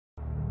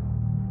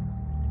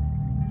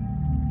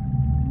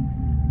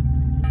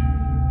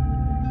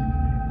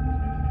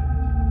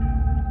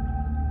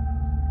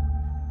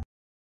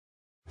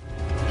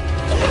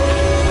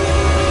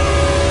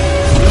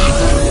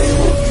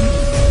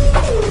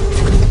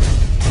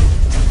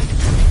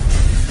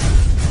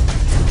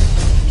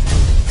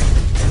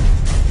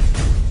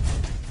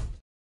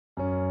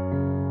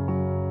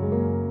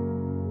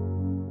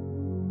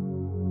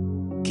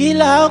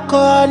la ó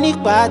kọ́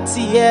nípa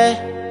tiẹ̀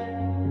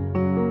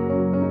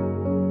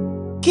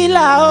kí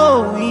la ó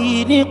wí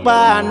nípa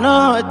àná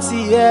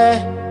tiẹ̀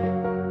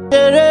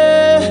eré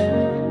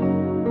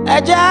ẹ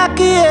jẹ́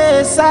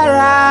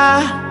kíyèsára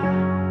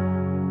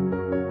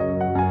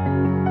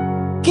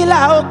kí la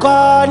ó kọ́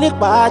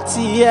nípa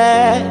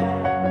tiẹ̀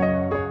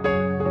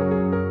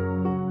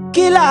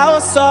kí la ó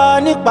sọ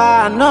nípa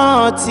àná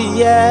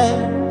tiẹ̀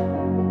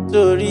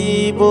torí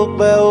bó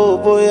pẹ́ ó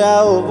bóyá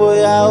ó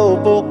bóyá ó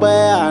bó pẹ́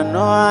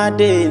àná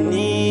adé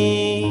ní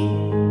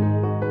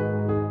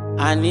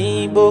àní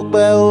bó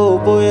pẹ́ ó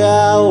bóyá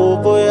ó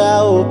bóyá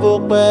ó bó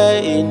pẹ́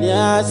èní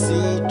á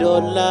sì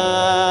dọ́là.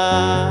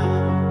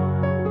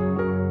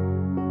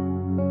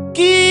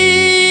 Kí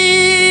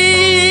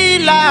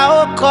la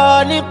ó kọ́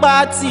nípa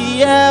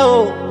tiẹ̀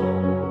o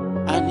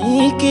àní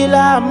kí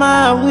la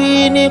máa wí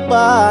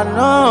nípa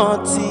àná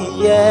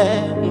tiẹ̀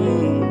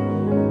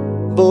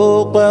bó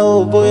pẹ́ ó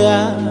bóyá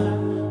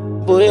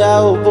bóyá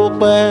ó bó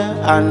pẹ́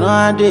àná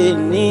adé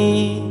ní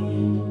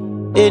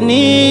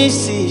ẹni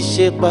sì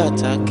ṣe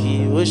pàtàkì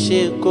ó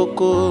ṣe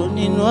kókó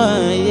nínú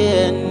ayé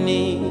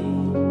ẹni.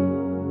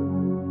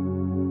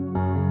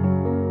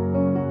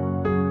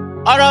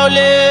 ọ̀rọ̀ ò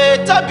lè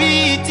tóbi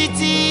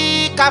títí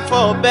ká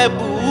fọ̀bẹ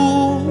bù ú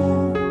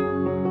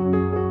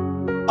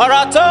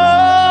ọ̀rọ̀ tó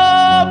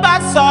bá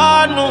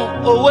sọnù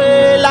òwe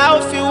la ó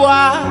fi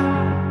wá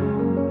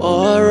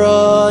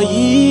ọ̀rọ̀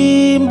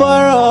yìí ń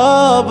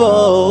bọ̀rọ̀ bọ̀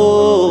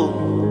ó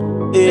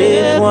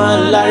eégún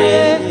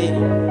aláré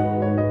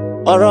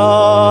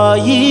ọ̀rọ̀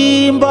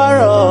yìí ń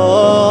bọ̀rọ̀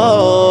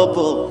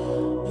bọ̀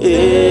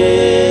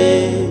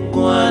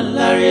eégún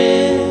aláré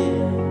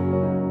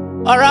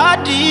ọ̀rọ̀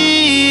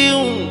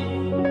dìhun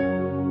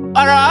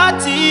ọ̀rọ̀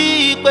tí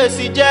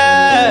pèsè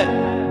jẹ́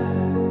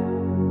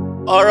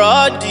ọ̀rọ̀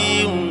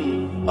dìhun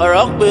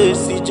ọ̀rọ̀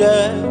pèsè jẹ́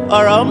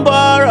ọ̀rọ̀ ń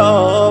bọ̀rọ̀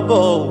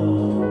bọ̀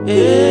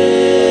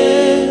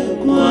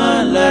eégún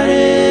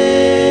aláré.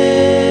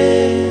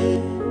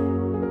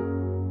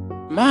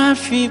 Má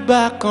fi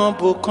gbà kan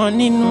bò kan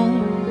nínú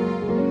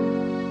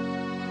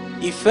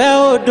ìfẹ́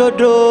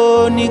òdodo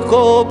ni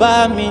kó bá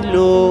mi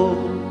lò.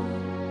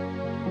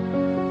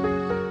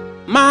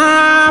 Má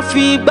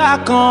fi gbà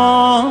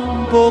kan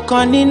bò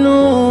kan nínú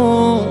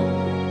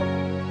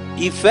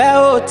ìfẹ́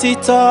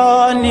òtítọ́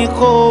ni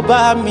kó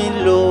bá mi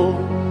lò.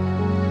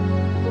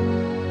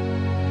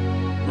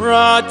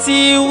 Rántí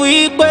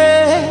wípé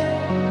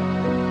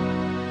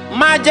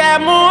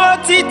májẹ̀mú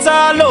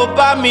òtítọ́ ló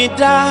bá mi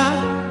dá.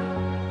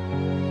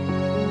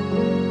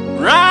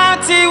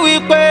 Rántí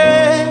wípé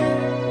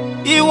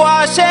ìwọ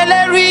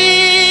ṣèlérí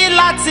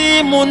láti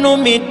múnú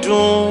mi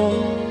dùn.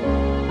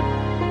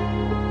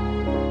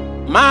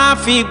 Má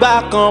fi gbà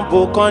kan bò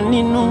kan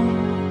nínú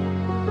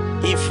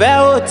ìfẹ́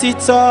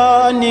òtítọ́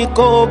ni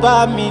kó bá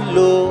mi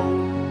lò.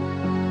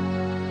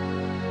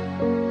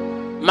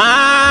 Má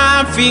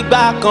fi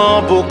gbà kan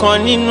bò kan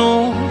nínú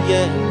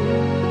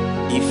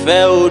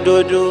ìfẹ́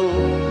òdodo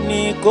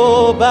ni kó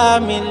bá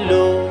mi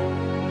lò.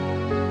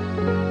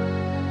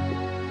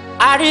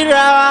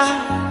 Àríra wa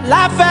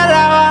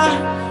láfẹ́ra wa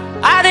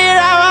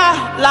àríra wa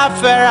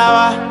láfẹ́ra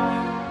wa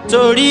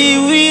torí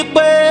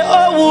wípé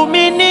ó wù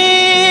mí ní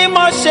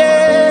mo ṣe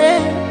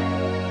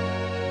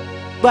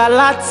gbà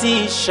láti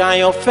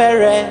ṣàyànfẹ́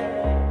rẹ.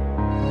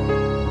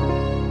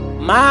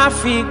 Má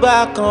fi gbà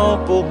kan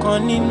bò kan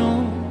nínú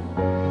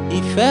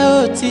ìfẹ́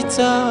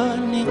òtítọ́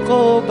ni kó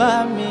bá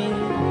mi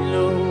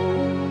lò.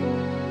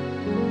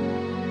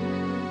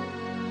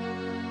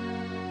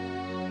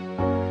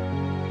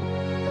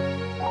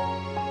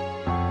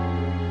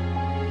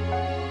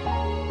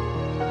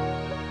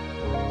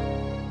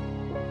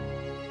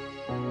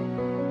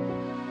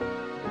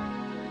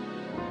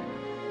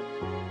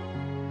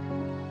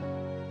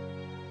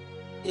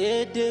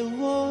 Èdè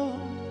wo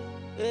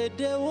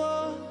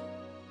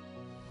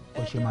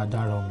ó ṣe máa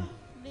dára ọmọ.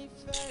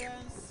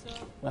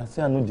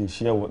 àti àánú dey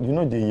share word you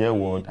know dey hear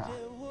word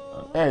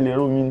ẹ lè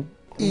rò mí.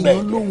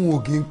 ìyẹn lóhun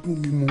òkè ń kún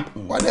mi mu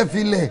wálé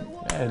filẹ̀.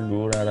 ẹ lò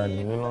ó rárá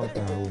ní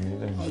lọ́tà omi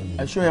lẹ́yìn.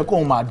 ẹ ṣó yẹ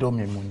kóun máa dán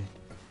mi mu ni.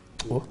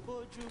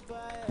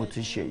 mo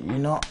ti ṣe yìí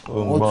náà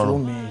ó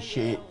tún mi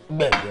ṣe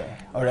gbẹ̀gbẹ̀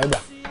ọ̀rẹ́ gbà.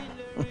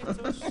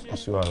 kò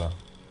sí wàhálà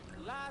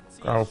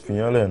káwọn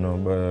fìyàn lẹ̀ náà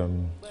bẹ́ẹ̀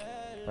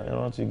I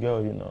want to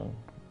girl, you know,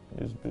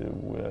 this babe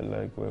we're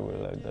like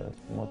that.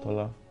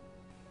 Motola.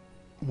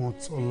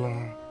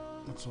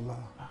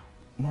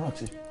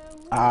 Morati.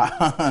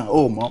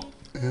 Oh, mo.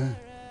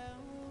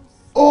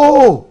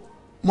 Oh,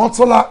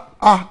 Motola.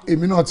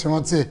 Èmi náà ti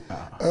rántí.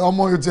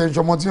 Ọmọ yóò tẹ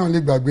ìṣọmọ tí wọ́n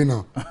lè gbàgbé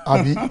náà,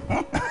 àbí?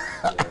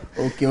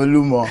 Okay,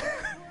 Olúmọ.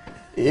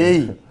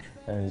 Hey.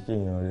 Ṣé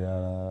èèyàn rí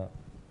ara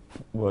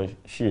boy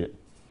ṣe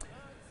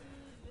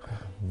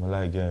mo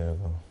like ẹ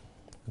gan.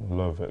 Mo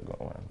love ẹ gan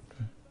man.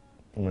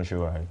 Mo ṣe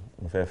wà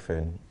mo fẹ́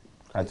fẹ́ ni.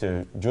 Àti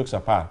jokes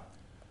apart,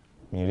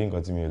 mi rí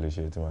nǹkan tí mi ò lè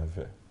ṣe tí wọ́n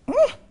fẹ́.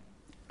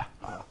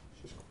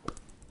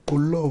 O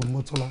love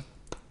Motola.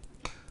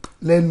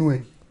 Lẹ́nu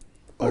ẹ̀.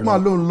 Ó máa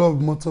lóun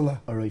love Motola.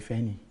 Ọ̀rọ̀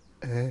ìfẹ́ ni.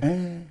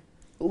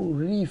 Ó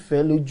rí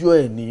ìfẹ́ lójú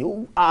ẹ̀ ni.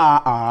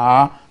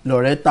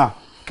 Lọ́rẹ́tà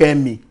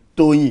Kẹ́mi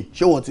Tóyìn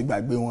ṣé wọ́n ti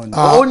gbàgbé wọn ni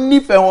ó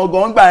nífẹ̀ẹ́ wọn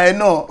gan gbà ẹ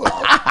náà.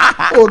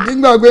 ò kí ń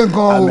gbàgbé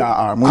nǹkan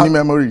o mo ní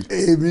memory.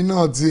 èmi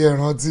náà ti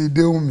rántí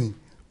Déhùnmí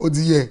ó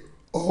ti yẹ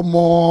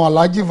ọmọ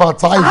Alhaji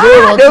Fatai ìfẹ́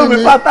ìrántí mi. Déhùnmí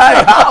Fatai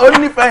ó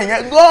nífẹ̀ẹ́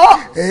yẹn gan.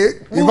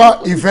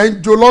 ìfẹ́ ń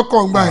jó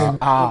lọ́kàn gbà yẹn.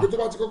 tó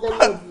bá ti kọ́kọ́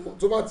lọ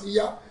tó bá ti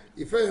yá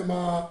ìfẹ́ yẹn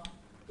máa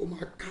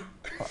ká.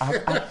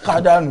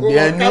 Akádànù bí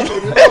ẹni.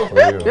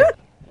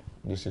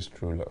 This is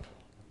true love.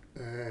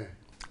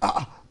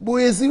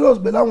 bóyá serious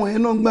pẹ̀lú àwọn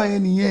yẹn náà gbà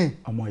yẹn nìyẹn.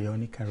 ọmọ ìyá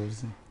oní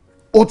kerosene.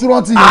 o tún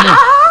rántí yẹn náà.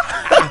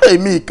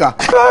 èmi ìkà.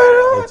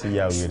 ẹ ti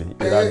yà wèrè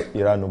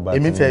ìranu bá ti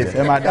ń bẹ. èmi tẹ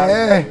ìfẹ́ máa dá.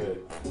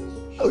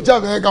 ó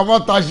ṣàbẹ̀yẹ ká má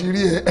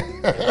taṣìírí ẹ̀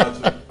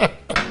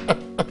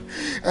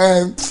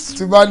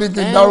tí bá ní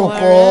kí n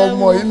dárúkọ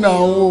ọmọ yìí náà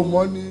ń wò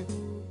mọ́ ni.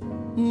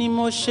 ni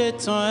mo ṣe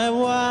tàn ẹ́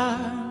wá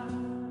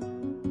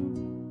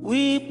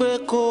wípé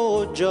kó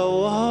o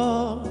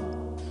jọ̀wọ́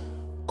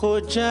kó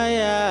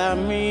jáyà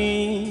mi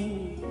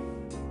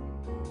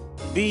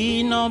bí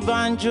iná bá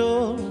ń jó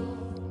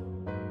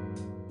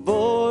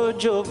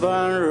bójò bá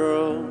ń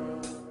rọ̀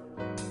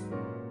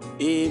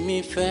èmi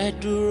fẹ́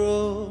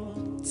dúró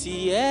tì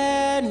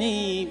ẹ́ ní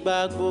ìgbà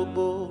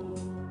gbogbo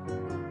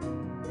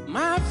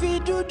má fi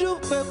dúdú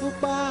pè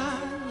pupa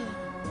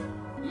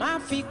má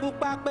fi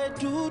pupa pè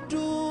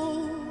dúdú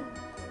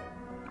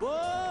bó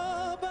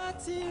bá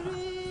ti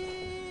rí.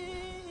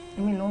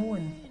 èmi ló ń wò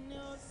ni.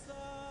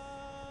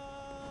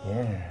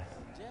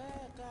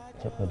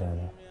 Check it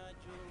out.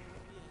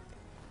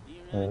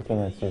 I'm looking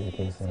at you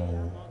because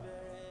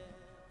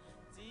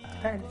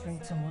I drink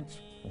too much.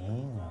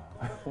 No.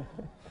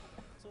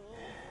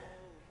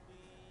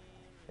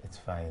 It's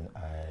fine.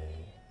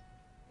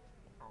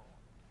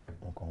 I'm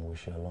going to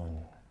wish you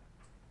alone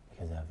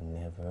because I've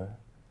never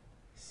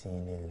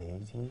seen a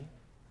lady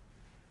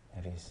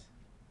that is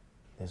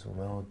this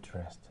well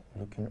dressed,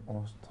 looking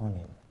all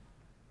stunning.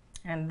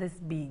 And this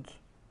big.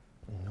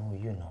 No,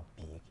 you're not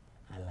big.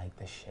 I like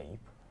the shape.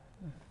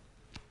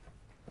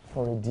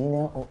 For a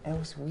dinner or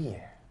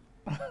elsewhere.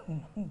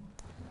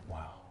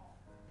 Wow.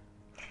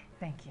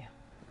 Thank you.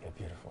 You're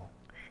beautiful.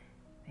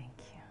 Thank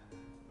you.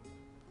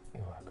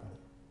 You're welcome.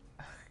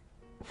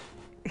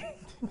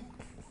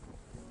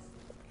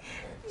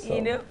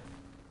 You know?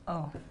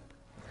 Oh.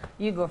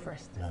 You go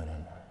first. No.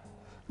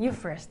 You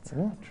first.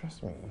 No,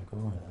 trust me. You go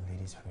on.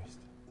 Ladies first.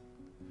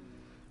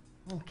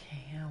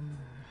 Okay,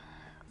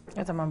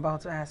 what I'm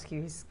about to ask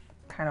you is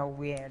kind of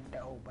weird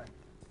though, but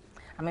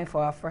I mean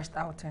for our first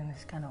outing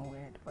it's kind of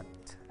weird, but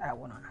I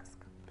want to ask.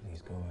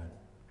 Please go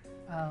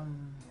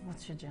on.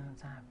 What's your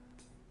genotype?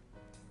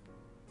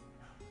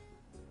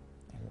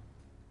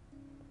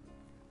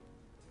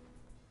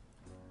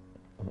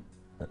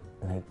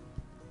 Like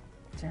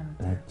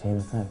Genotype.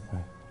 Genotype,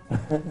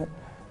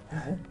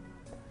 right?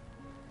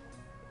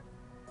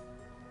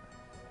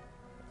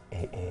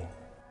 AA.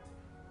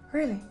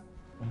 Really?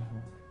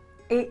 Mm-hmm.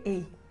 AA?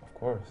 Of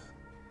course.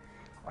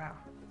 Wow.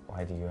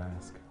 Why do you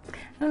ask?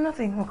 No,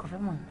 nothing. Look,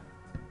 come on.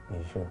 Are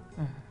you sure?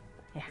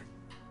 Yeah.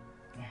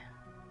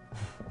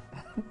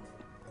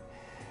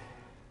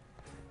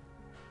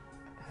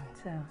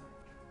 So.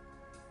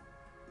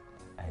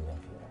 I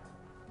love you.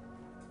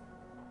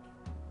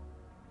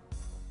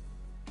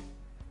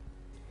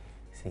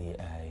 See,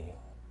 I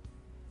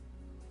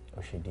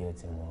should dear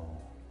to more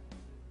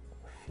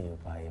feel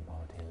bad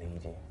about a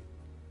lady.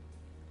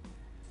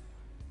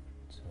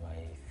 So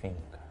I think,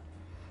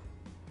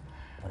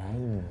 but I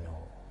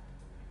know,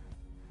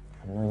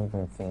 I'm not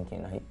even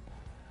thinking,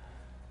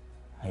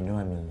 I know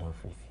I'm in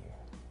love with you.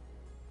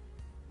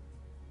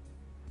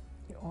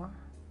 You are?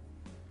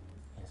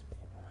 Yes,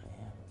 babe, I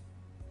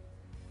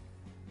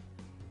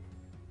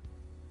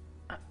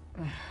am.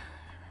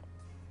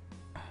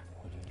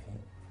 What do you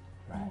think?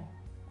 Right?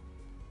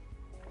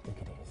 Look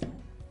at this.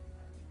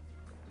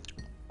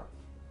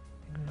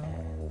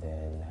 And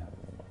then,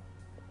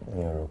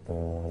 you're open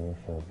when you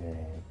feel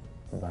very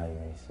by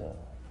yourself.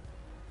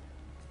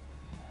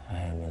 I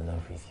am in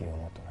love with you,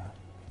 Motora.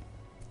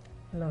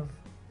 Love.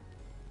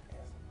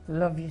 Yes.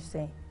 Love, you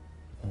say?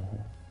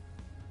 Mm-hmm.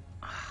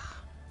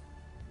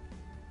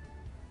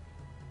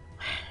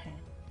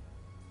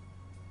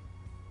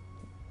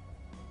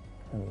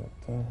 What do you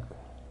think?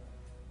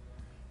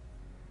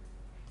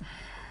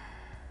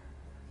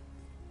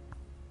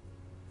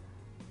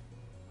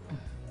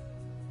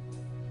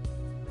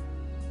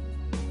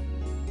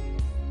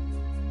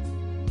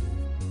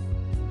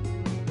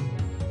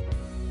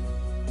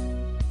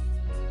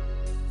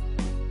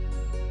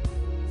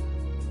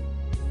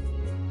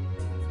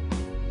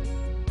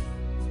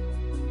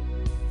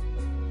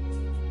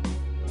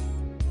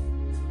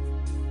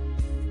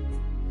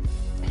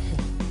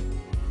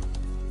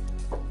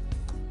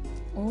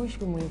 I wish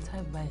we would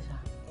type by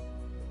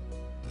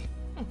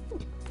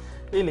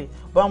Really?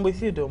 But I'm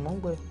with you though,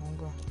 Mongo.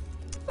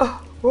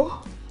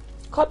 Oh,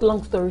 cut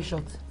long story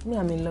short, me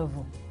I'm in love.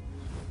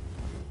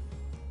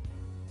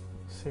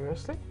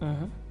 Seriously?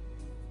 Mm-hmm.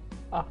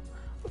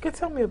 Okay,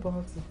 tell me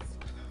about it.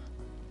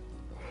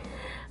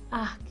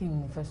 Kí ni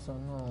mo fẹ́ sọ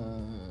náà.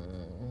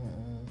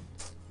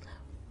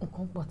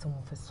 Nǹkan pọ̀ tí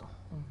mo fẹ́ sọ.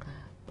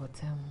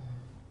 but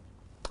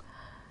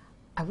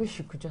I wish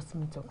you could just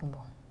meet Okumbo.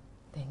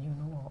 Then you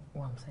know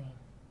what I'm saying.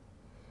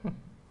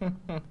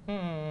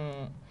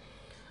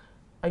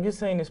 Are you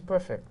saying it's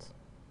perfect?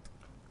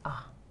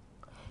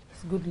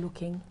 He's good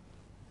looking.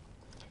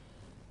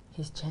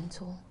 He's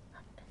gentle.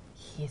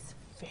 He's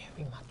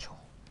very mature.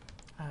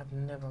 I have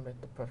never met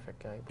the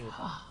perfect guy, babe.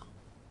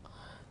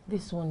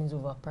 This one is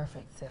over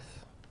perfect,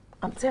 Seth.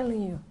 I'm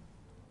telling you.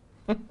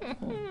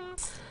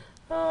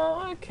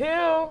 Oh,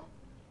 okay.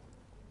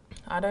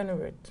 At any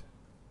rate,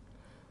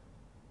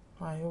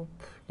 I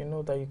hope you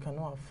know that you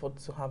cannot afford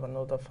to have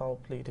another foul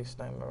play this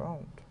time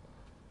around.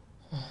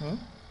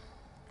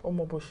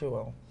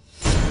 Well.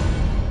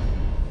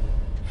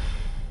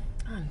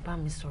 And bá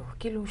mi sọ̀rọ̀,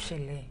 kí ló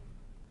ṣẹlẹ̀?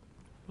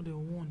 Ó dé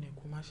warn ẹ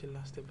kó má ṣe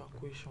last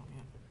evacuation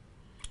yẹn.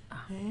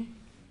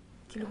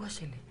 Kí ló wá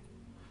ṣẹlẹ̀?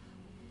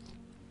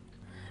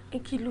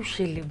 Kí ló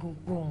ṣẹlẹ̀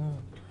gbogbo ohun?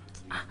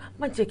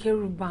 Má jẹ́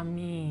kẹ́rù bà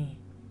mí.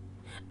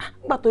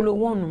 Nígbà tó lo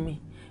warn mi,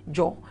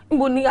 jọ̀ọ́,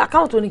 níbo ni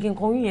account ní kí n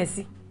kan yẹn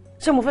sí?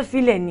 Ṣé mo fẹ́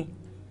filẹ̀ ni?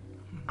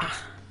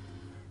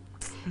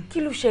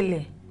 Kí ló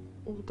ṣẹlẹ̀?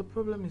 Oh, the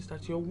problem is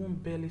that your womb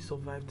barely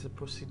survived the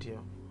procedure.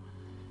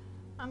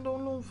 And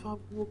don't fa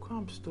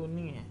cramps to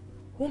ní ẹ.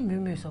 Womb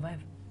barely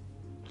survived?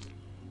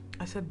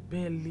 I said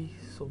barely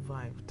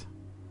survived,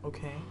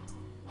 okay?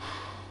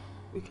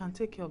 We can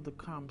take care of the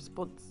cramps,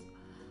 but...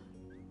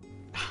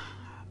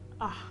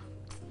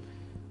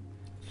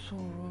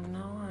 Sorrow,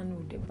 now I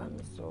know they buy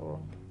me sorrow.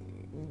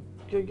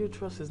 Your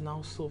uterus is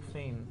now so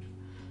thin.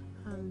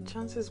 And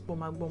chances for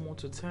my bone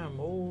to term,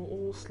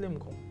 all slim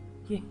gone.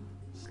 Yeah.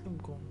 Slim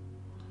gone.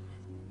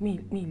 Me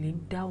lay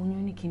down, you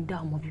need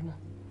down, Mobimo.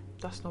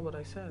 That's not what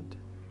I said.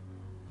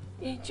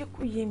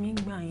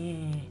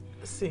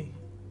 See,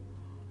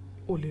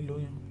 only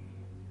loyal,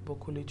 but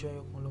college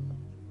your colomo.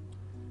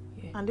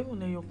 And even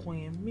though you're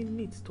going,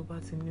 minutes to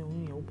bat in your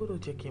own,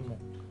 check him.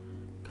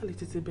 Call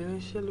it a very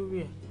shallow.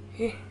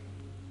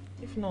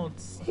 If not,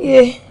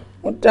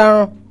 what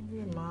down?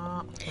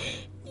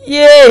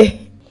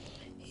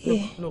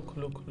 Look,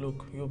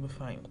 you'll be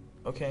fine,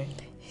 okay?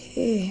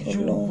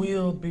 You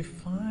will be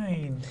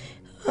fine.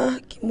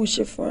 Kí mo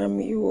ṣe fún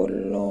mi ìwọ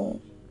Ọlọ́run.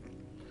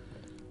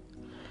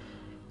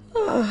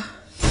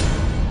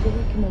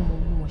 Torí kí mo mọ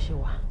bí mo ṣe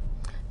wà.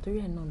 Torí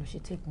ẹ̀ náà ló ṣe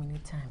take me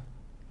time.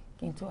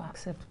 Kí n tó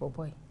accept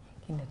boy.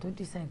 Kí n dẹ̀ tó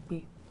decide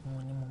pé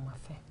òun ni mo máa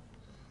fẹ́.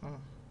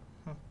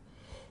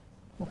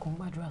 Mo kàn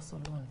gbàdúrà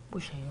sọ́lọ́run bó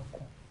ṣe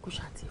yọkùn kó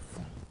ṣàti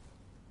fún.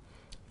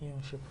 Yeah,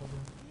 no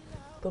problem.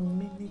 The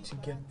minute you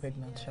get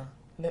pregnant,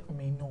 let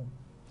me know.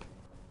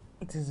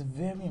 It is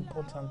very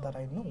important that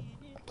I know.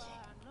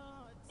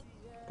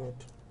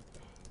 Good.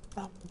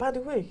 By the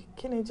way,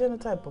 can you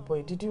genotype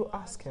boy? Did you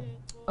ask him?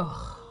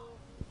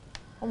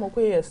 I'm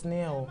okay, yes,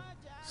 Neil.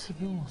 She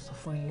be more so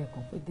for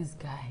this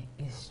guy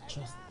is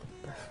just the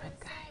perfect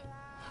guy.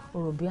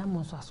 Orobia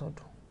Monso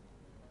Asodo.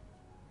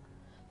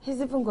 He's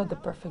even got the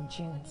perfect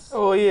genes.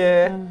 Oh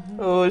yeah.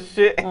 Oh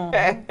shit.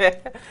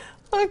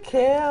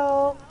 Okay.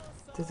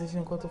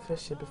 Decision got to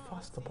first be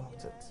fast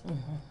about it.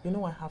 You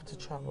know I have to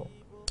travel.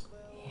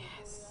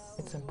 Yes.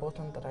 It's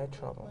important that I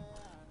travel.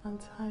 And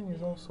time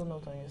is also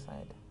not on your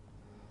side.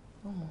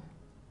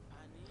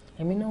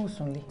 I mean,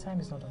 also, time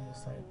is not on your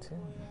side too.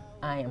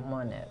 I am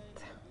on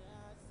it.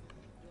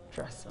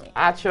 Trust me.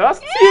 I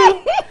trust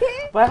you.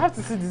 But I have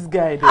to see this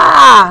guy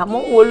though. Mo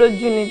wo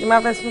lójú ni tí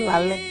ma fẹ́ sùn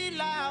lálẹ́.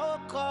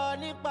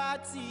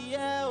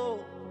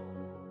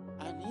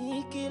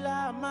 Àní kí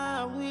la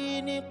máa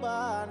wí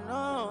nípa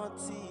náà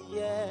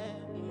tìyẹ.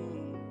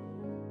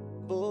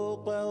 Bó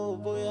pẹ́ ó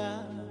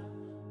bóyá,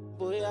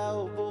 bóyá ó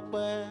bó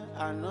pẹ́,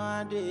 àná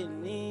adé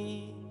ní.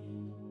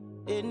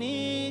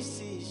 Ẹni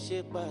sì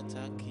ṣe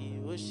pàtàkì,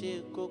 ó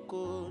ṣe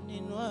kókó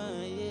nínú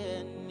ayé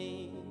ẹni.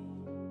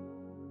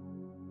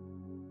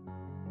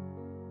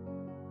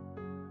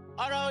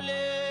 Ọ̀rọ̀ ò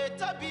lè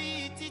tóbi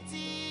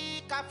títí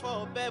ká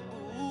fọ̀bẹ bù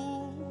ú.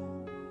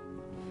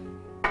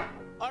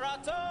 Ọ̀rọ̀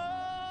tó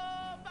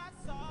bá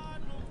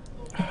sọnù.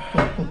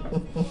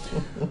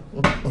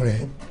 Ọ̀rẹ́,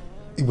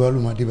 ìgbà ló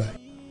máa dé báyìí.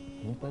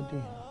 Mo pẹ́ dé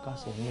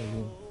kásẹ̀ ní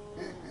ẹ̀yìn.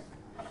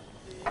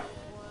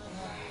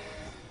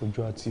 Ojú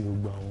àti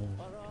gbogbo àwọn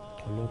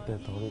ọlọ́tẹ̀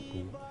tán rò pé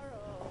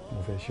mo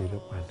fẹ́ ṣeré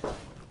padà.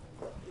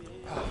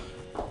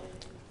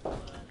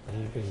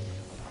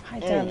 Hi,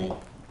 darling.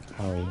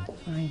 How are you?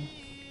 Fine.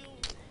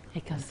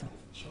 Hey, Kazim.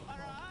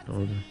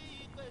 Okay.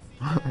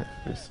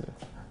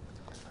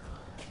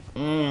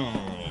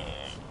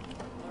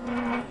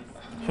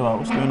 Sure,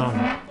 what's going on?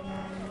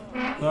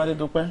 Where did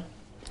you go?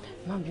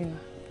 Not being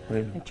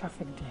Really? in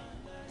traffic there.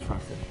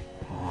 Traffic.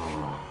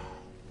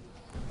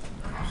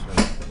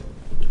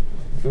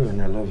 Good,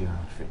 and I love your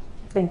outfit.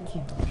 Thank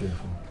you.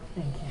 Beautiful.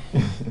 Thank you.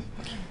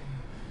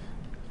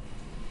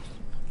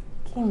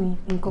 Kimi,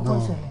 nǹkan kan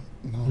ṣẹlẹ̀.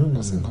 No,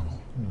 nothing. No,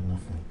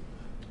 nothing.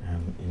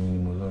 Èmi ni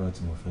mo lọ́rọ̀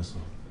tí mo fẹ́ sọ.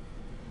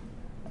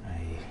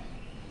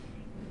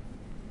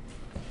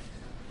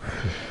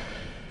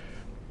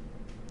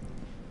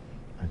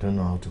 I don't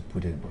know how to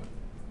put it, but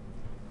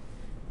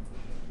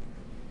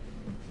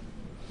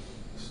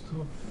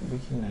stop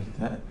looking like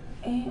that.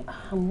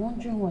 I'm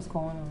wondering what's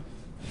going on.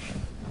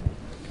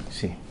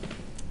 See,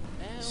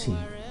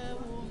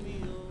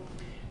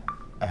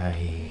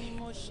 I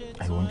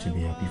want to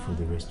be happy for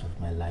the rest of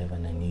my life,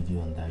 and I need you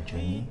on that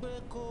journey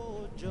with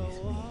me.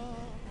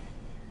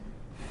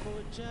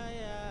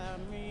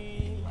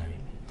 Marry me.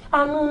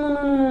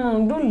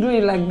 No, don't do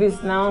it like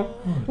this now.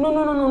 No,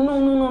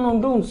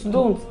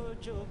 don't.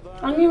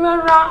 I mean,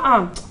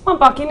 what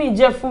bakini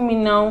Jeff for me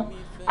now?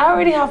 I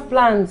already have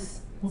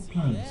plans. What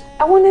plans?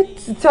 I wanted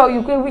to tell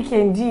you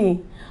weekend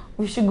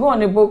we should go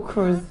on a boat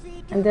cruise,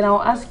 and then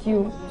I'll ask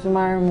you to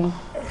marry me.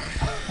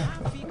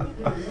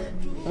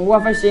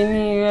 What if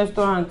any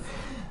restaurant?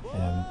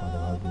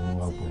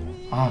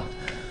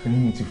 You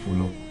need to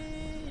follow.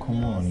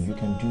 Come on, you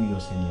can do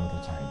yours any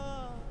other time.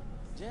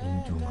 Let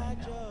me do mine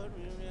now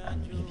and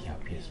be the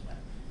happiest man.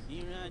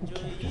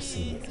 Okay. Just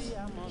say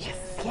yes.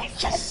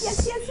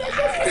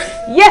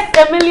 Yes, a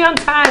million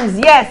times,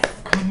 yes.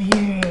 Come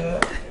here.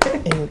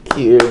 Thank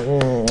you.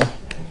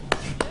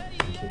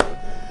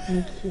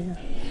 Thank you.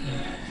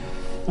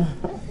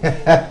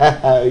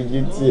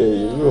 You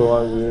too. You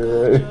want me?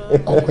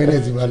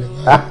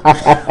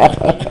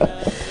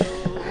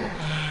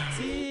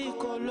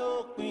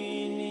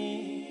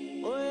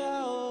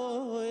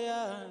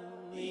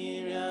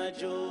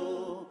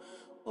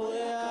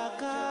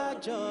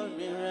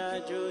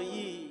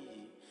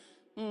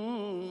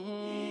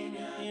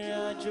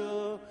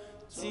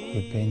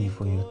 Preparing you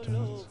for your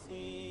thoughts.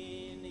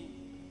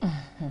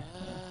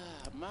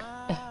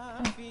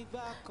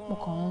 Mo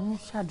kàn ń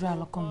ṣàdúrà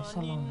lọ́kàn mi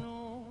sọ́lọ́run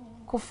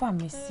kó fà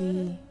mí sí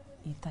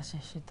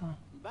ìtàṣẹ̀ṣe tán.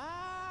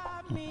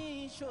 Kí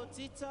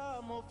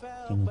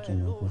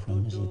ni kó fà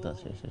mí sí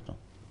ìtàṣẹ̀ṣe tán?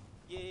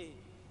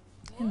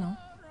 You know.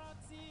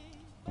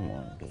 Come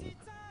on, babe.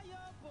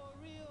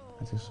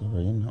 That's a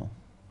story, you know.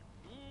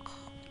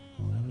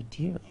 Whatever,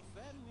 dear.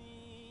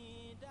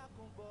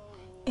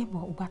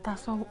 But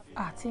Ubataso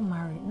are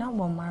married. Now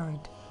we're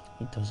married.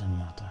 It doesn't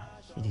matter.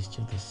 It is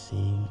still the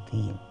same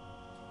thing.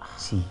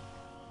 See,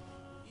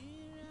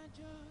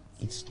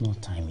 it's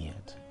not time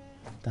yet.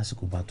 That's a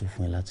good battle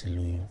for you. I'm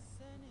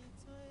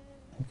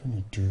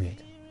gonna do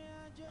it.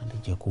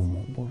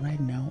 But right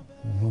now,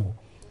 no.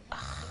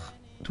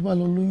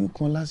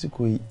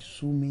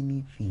 So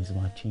many things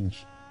might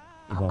change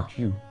about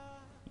you.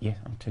 Yes,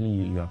 I'm telling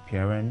you, your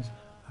appearance,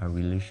 our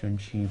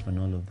relationship, and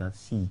all of that.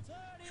 See,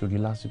 I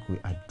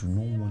do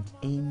not want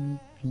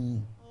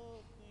anything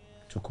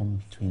to come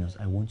between us.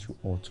 I want you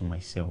all to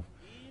myself.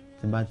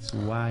 That's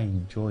why I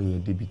enjoy a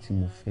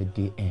debating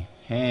day.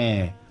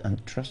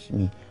 And trust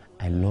me,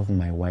 I love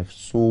my wife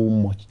so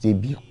much.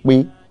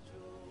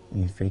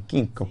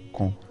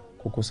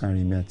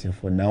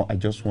 For now, I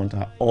just want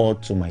her all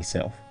to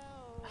myself.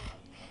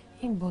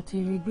 But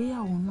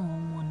ìgbéyàwó náà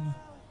wọ́n ni.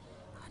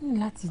 A ní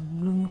láti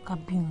lóyún ká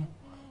bímọ,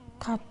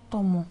 ká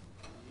tọ́mọ.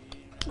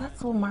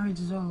 That's what marriage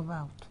is all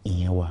about.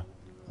 Ìyẹn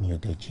mi ò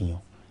dẹ̀ jiyàn.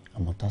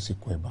 Àmọ́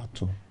tásìkò ẹ̀ bá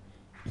tó,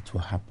 it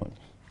will happen.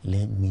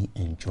 Let me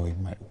enjoy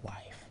my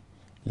wife.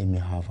 Let me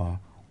have her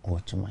all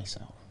to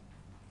myself.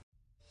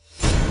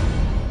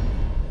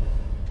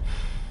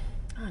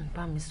 And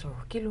bá mi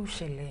sọ̀rọ̀, kí ló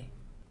ṣẹlẹ̀?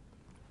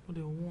 Ó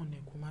dẹ̀ wọ́n ní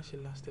kó má ṣe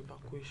last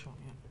evacuation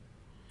yẹn.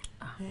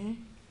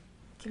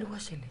 Kí ló wá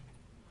ṣẹlẹ̀?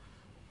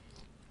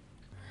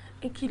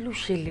 Kí ló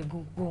ṣẹlẹ̀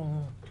gbogbo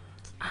ọ̀hún?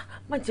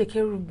 Má jẹ́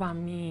kẹ́rù bà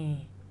mí.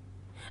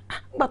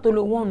 Nígbà tó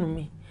lo wọ́ọ̀nù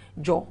mi,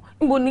 jọ,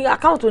 níbo ni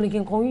àkáùntì oní kí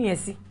n kan oyún yẹn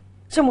sí?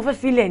 Ṣé mo fẹ́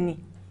filẹ̀ ni?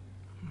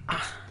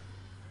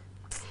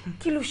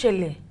 Kí ló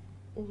ṣẹlẹ̀?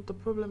 Oh, the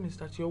problem is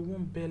that your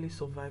womb barely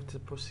survived the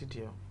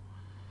procedure.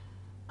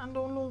 And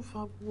all of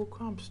our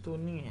cramps tó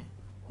ní ẹ.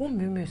 Womb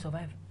barely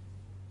survived?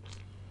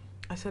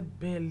 I said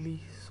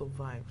barely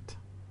survived,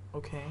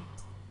 okay?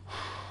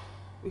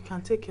 We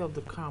can take care of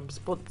the cramps,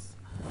 but...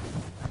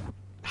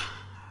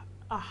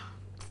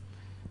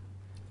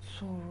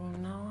 Sorrow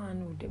now, I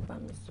know they buy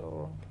me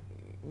sorrow.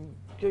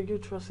 Your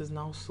uterus is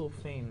now so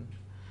thin.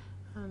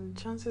 And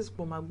chances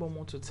for my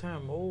bone to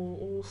term,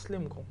 all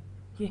slim go.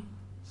 Yeah.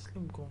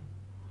 Slim go.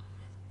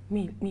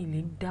 Me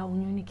lay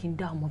down, you need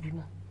down,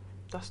 Mobimo.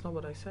 That's not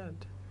what I said.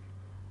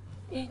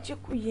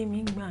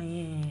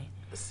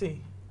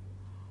 See,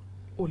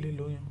 only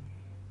loyal,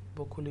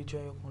 but college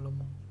your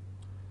colomo.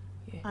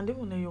 And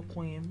even when you're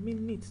going, me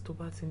needs to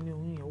bat in you,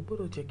 or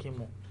better check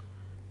him.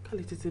 Call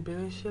it a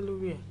very shallow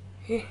rear.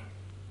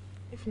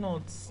 If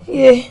not,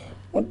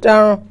 what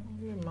down?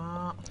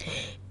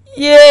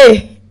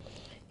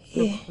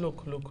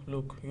 Look,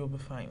 you'll be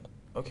fine,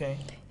 okay?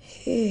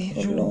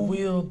 You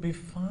will be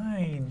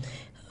fine.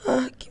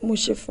 Kí mo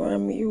ṣe fara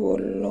mi ìwọ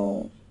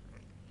Ọlọ́run.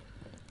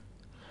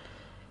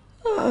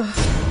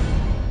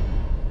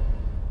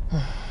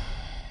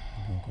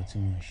 Nǹkan tí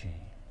mo ṣe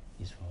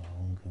is for our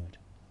own good.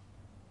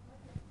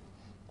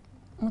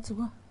 Mo ti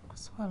gbọ́, kò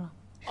sí wàhálà.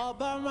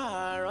 Ọba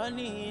máa rán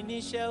ní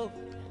níṣẹ́ o.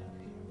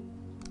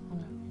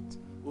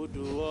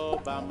 Odò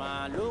ọba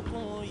máa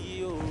lókun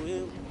yìí òwe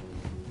o.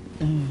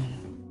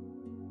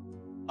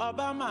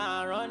 Ọba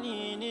máa rán ní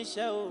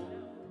níṣẹ́ o.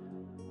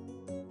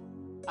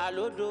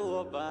 Àlódò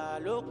ọba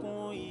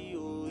lókun yìí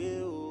òwe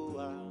o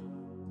wa.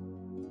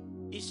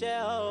 iṣẹ́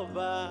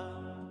ọba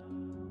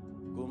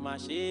kò má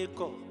ṣe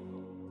kọ̀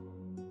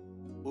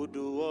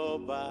odò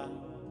ọba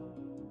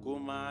kò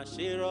má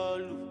ṣe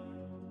rọ́lù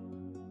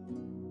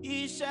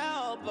iṣẹ́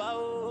ọba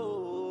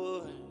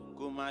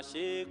kò má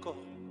ṣe kọ̀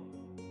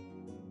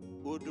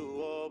odò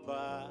ọba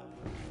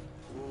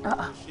kò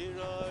ṣe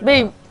rọ́lù.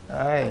 Babe.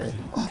 Hi.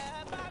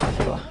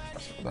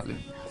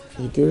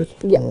 You good?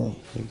 Yeah. Oh,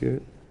 you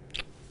good?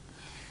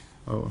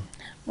 Oh.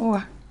 Oh.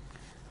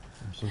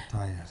 I'm so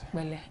tired.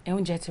 Well,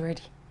 oúnjẹ ti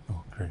ready.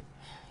 Oh, great.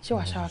 Ṣé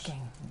wàá shower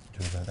kẹ́yìn? Do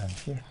that and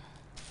here.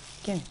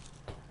 Kí ni?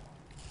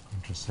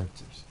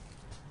 Contraceptives.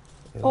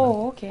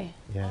 Oh, okay.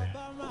 Yeah.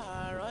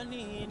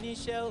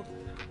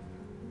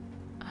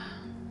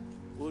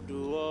 Odò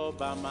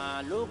ọba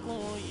máa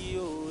lókun yìí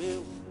o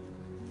ewu.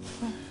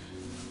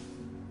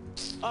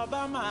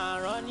 Ọba máa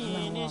rán ní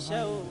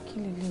níṣẹ́ o. Kí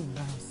lè lè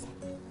bá a sí?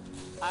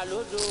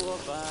 Àlódò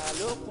ọba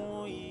lókun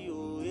yìí o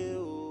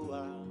ewu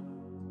wa.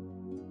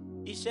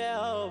 Iṣẹ́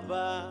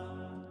ọba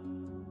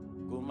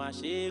kò má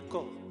ṣe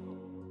kọ̀.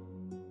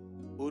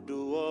 Odò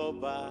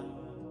ọba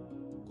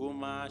kò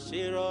má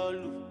ṣe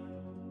rọ́lù.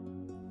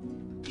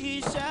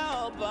 Iṣẹ́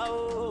ọba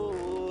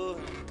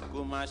kò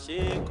má ṣe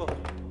kọ̀.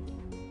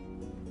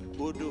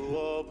 Odò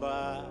ọba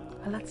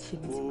kò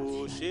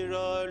ṣe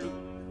rọ́lù.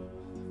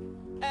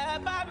 Ẹ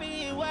bá mi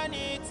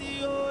wẹ́ni tí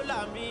ó là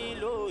mí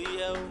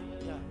lóye o.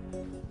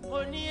 Mo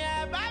ní ẹ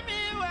bá mi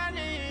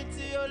wẹ́ni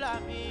tí ó là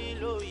mí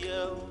lóye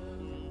o.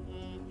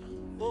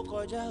 Ó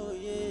kọjá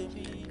òye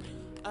mi,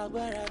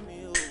 agbára mi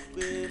ò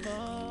gbé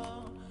mọ́.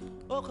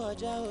 Ó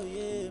kọjá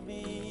òye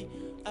mi,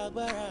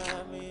 agbára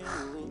mi ò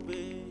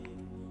gbé.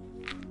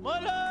 Mo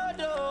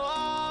lódò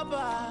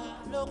ọba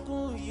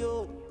lókun yó.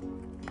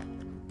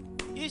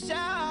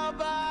 Iṣẹ́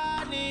ọba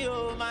ni ó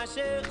máa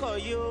ṣe kọ̀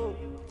yó.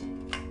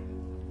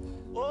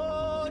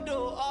 Odò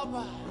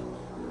ọba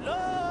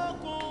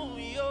lókun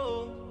yó.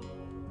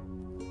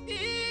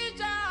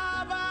 Iṣẹ́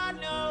ọba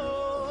ni ó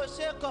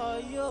ṣe kọ̀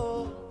yó.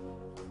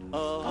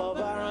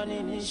 Ọba rán ni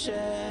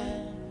níṣẹ́,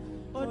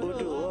 odò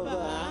ọba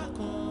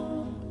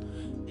kún.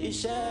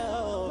 Iṣẹ́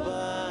ọba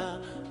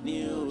ni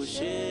ó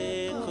ṣe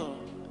kọ̀.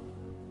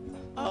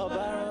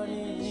 Ọba rán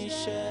ni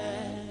níṣẹ́,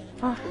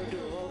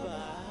 odò ọba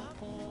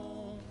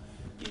kún.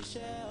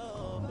 Iṣẹ́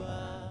ọba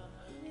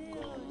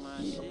kò má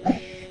ṣe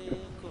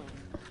kọ̀.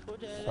 Ó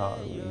dẹ̀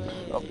Sorry.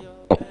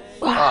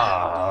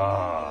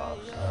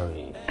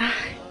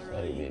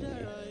 Sorry, baby.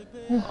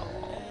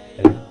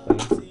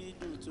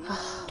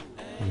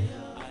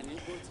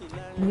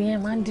 Yeah,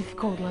 man,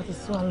 difficult to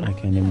swallow. I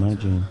can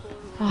imagine.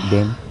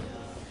 Then,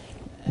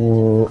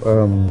 mo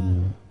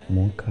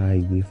ń ka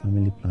ìwé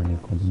family planning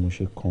kan bí mo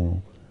ṣe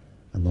kan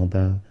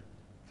another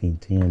thing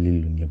téèyàn lè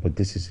lò ní, but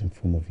this is in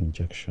form of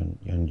injection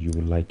and you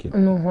will like it.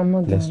 No, I'm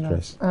not Less doing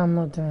stress. that. I'm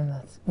not doing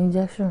that.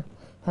 Injection?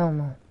 Hell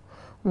no.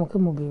 I'm okay,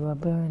 mobile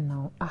rubber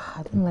now.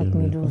 I don't like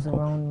needles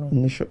around me.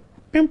 Initial.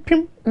 Pim,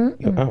 pim.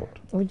 You're out.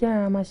 Oh,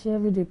 yeah, I'm actually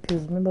everyday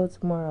pills. Maybe about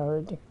tomorrow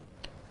already.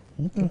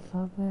 Okay.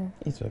 Father.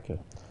 It's okay.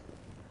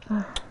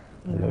 I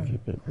love you,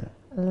 baby.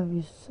 I love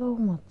you so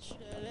much.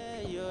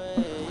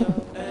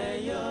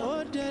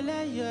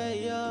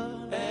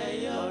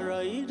 Ọ̀rọ̀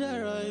yìí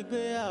dẹ̀rọ̀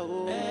ìgbéyàwó.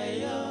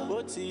 Bó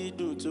ti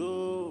dùn tó.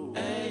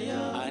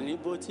 Àní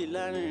bó ti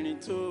lárinrin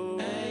tó.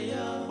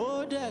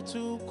 Ó dẹ̀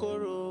tún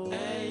korò.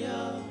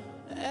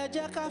 Ẹ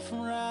jẹ́ ká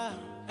fúnra.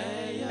 Ẹ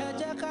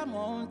jẹ́ ká mọ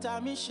ohun tá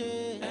mi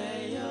ṣe.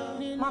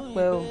 Nínú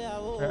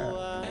ìgbéyàwó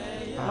wa.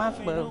 Má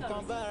pẹ́ o.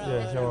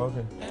 Yeah, ṣé wàá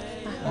okay?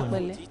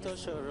 Pẹ̀lẹ́.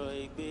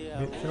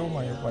 Ṣé ó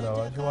máa yẹ padà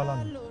wá? Ṣé wàá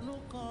lánàá?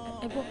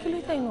 Ẹ̀gbọ́n kí ló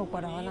tẹ̀yìn náà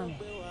padà wá lánàá?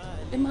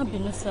 Ẹ má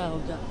bínú sá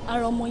ọ̀gá,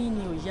 ara ọmọ yín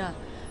ni ò yá.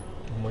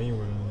 Ọmọ yín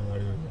wo ni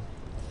ara rẹ̀?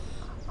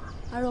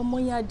 Ara ọmọ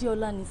yín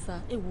Adéọlá ni sá.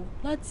 Ẹ wò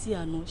láti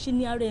àná ṣe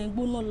ni ara ẹ̀ ń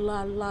gbóná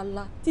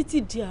lálálá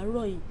títí di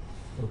àárọ̀ yìí.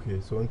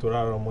 Okay, so nítorí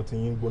ara ọmọ tí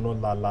yín gbóná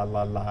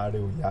lálálá ara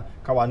ò yá,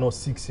 káwa náà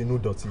sick sínú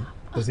ìdọ̀tí.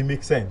 Does it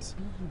make sense?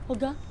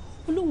 Ọ̀gá,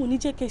 Olóhùn ní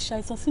jẹ́ kẹ́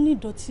ṣàìsàn sínú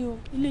ìdọ̀tí o,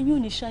 ilé yín ò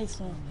ní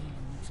ṣàìsàn.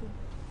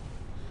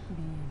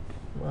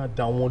 Má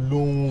dá wọn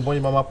lóhùn, bọ́n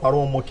yín máa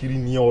parọ́ ọmọ kiri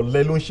nìyẹn,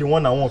 ọ̀lẹ ló ń ṣe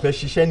wọ́n náà, wọn ò fẹ́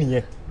ṣiṣẹ́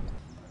nìyẹn.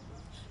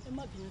 Ẹ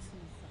má bínú sí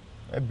mi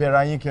sá. Ẹ bẹ̀rẹ̀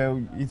ayín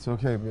kẹ́, it's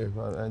okay, babe.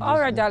 All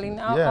right, darling.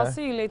 I'll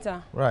see you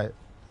later. Right.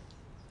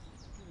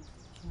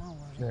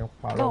 Ṣé ń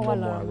parọ́ ọmọ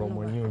àrọ̀ ọmọ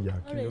yín ò yá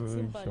kí ló ṣe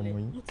ọmọ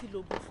yín? Mo ti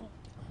lògùn fún.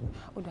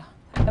 Ó dà,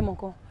 ẹ mọ̀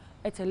nǹkan,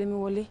 ẹ tẹ̀lé mi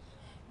wọlé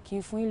kí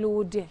n fún yín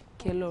lówó díẹ̀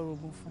kí ẹ lọ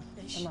rògùn fún.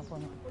 Ẹ máa bọ̀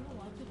náà.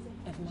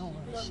 Ẹ fi máa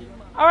wọ̀ rẹ̀.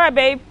 All right,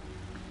 babe.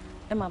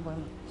 Ẹ máa bọ̀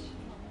náà.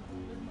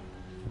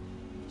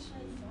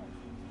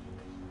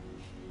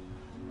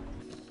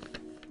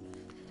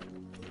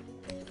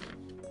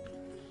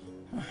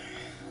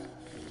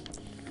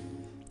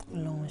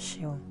 Ọlọ́run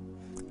ṣeun,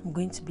 I'm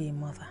going to be a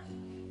mother.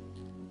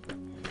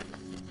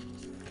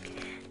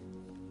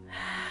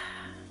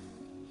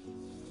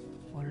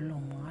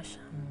 Ọlọ́mọ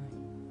aṣàánú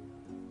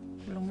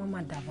ọlọ́mọ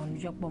máa dàbọ̀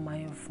níjọ́ pọ̀ máa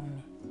yọ fún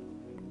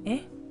mi.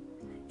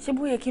 Ṣé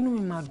bóyá kí inú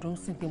mi máa dùn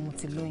sí pé mo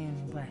ti lóyún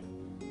ní báyìí?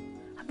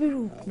 Abirù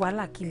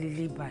wàhálà kí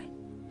lélẹ̀ báyìí?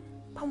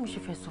 Báwo ṣe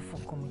fẹ́ sọ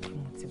fọ́kàn mi pé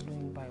mo ti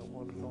lóyún báyìí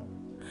wọ́n lọ?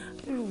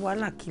 Abirù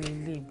wàhálà kí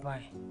lélẹ̀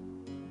báyìí?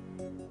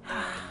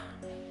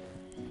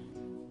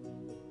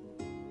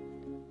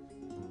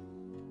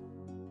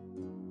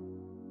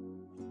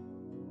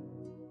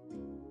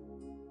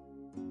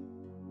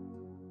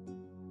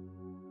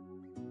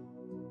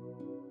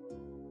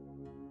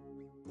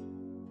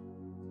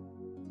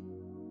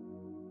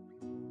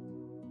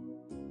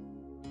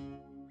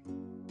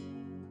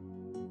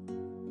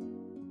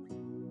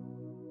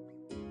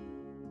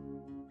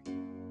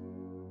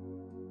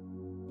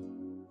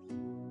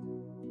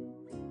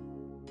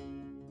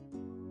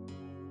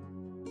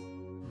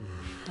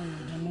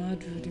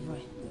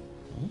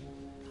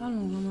 How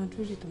long am I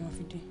doing it on my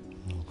video?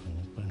 No, can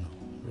you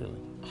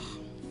really?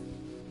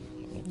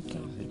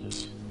 Okay.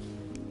 Just...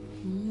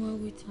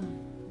 Wait time.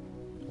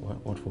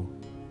 What for?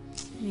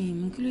 Me,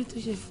 I'm going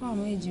to say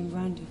farm aging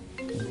brandy.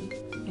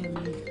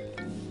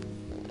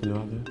 Hello,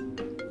 Afeez.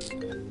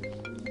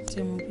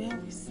 Tell me,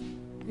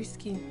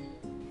 whiskey.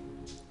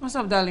 What's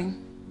up, darling?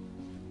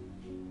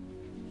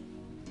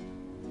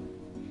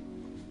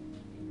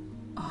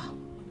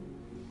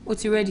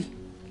 What's you ready?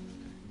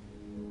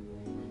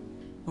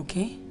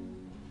 Okay.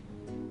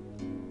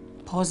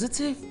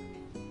 Positive?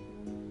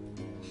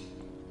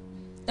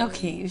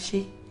 Okay, is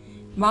she?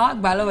 Ma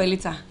gba lọ́wọ́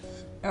later.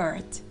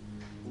 Alright.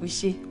 Is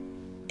she?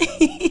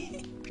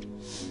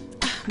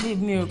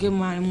 Babe, me okay,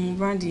 my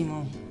brandy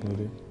mom.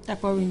 Okay.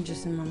 That orange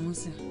juice in my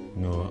mouth.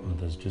 No,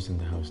 there's juice in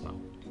the house now.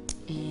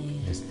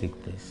 Let's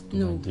take this.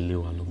 No. Delay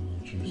while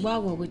I'm juice.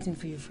 While we're waiting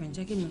for your friend,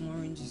 check in my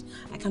oranges.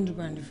 I can't do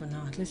brandy for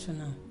now, at least for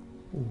now.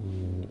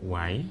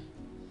 Why?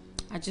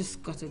 I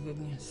just got a good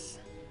news.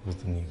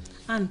 What's the news?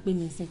 And pé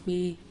mi sí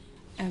pé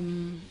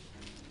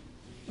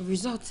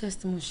result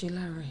test mo ṣe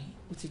láàárọ̀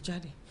ó ti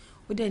jáde.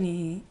 Ó dẹ̀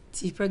ní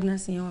tí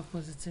pregnancy yẹn wà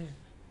positive.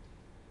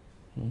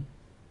 I'm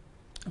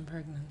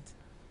pregnant.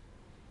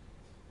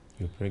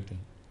 You're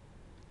pregnant?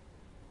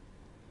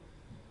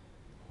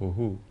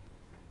 Who?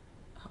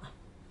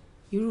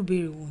 Irú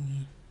ìbéèrè wo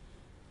nìyẹn?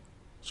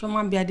 Ṣé o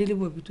máa ń bi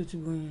Adélébọ̀ bí tó ti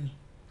gbóyún ni?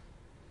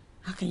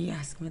 How can you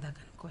ask me that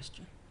kind of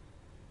question?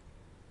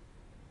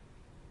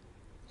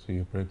 So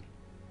you're pregnant?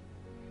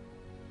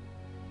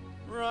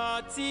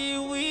 Rántí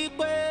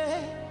wípé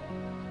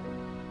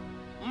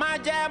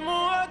májẹ̀mú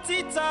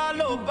òtítọ́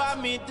ló bá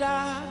mi dá.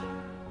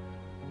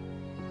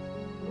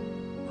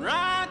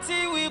 Rántí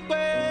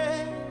wípé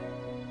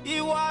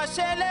ìwọ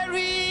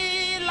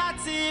ṣèlérí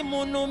láti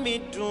múnú mi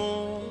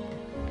dùn.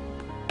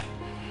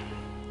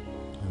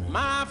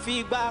 Má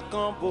fi gbà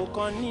kan bò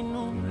kan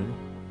nínú.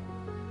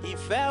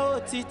 Ìfẹ́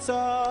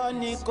òtítọ́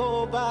ni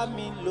kó bá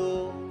mi lò.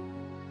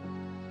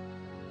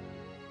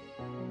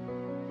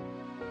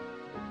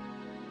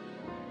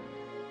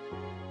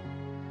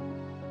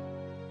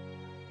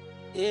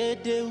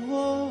 Èdè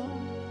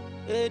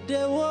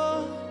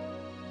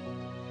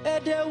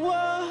wo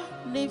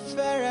ni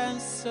fẹ́rẹ̀ ń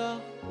sọ.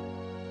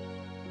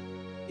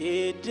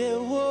 Èdè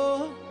wo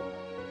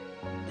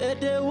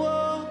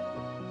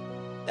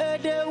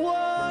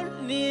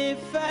ni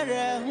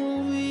fẹ́rẹ̀ ń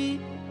wí.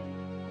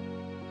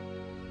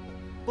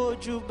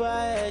 Bójú bá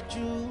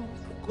ẹ̀jú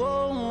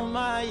kóhun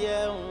máa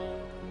yẹ̀hùn.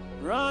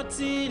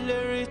 Rántí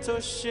ìlérí tó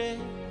ṣe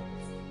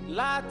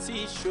láti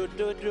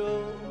ṣòdodo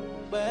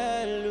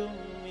pẹ̀lú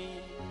mi.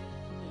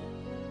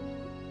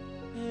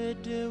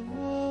 Èdè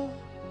wo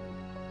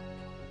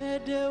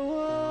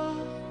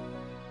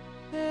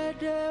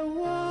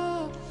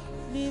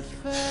ni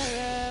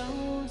fẹ́rẹ̀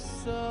ń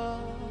sọ.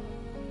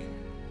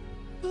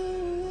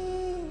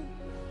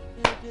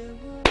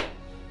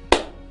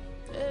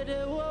 Èdè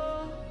wo.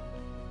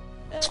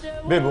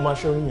 Babe, o máa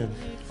ṣe oyún yẹn.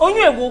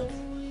 Oyún èwo?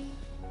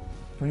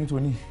 Oyún tó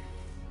ní.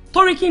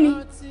 Torí kí ni?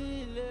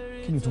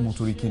 Kí ni tó mọ̀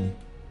torí kí ni?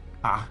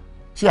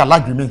 Ṣé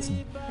alágrímẹ̀ntì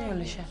ni? Mi ò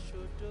lè ṣe.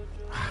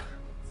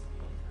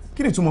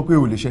 Kí ni tó mọ̀ pé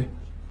o lè ṣe?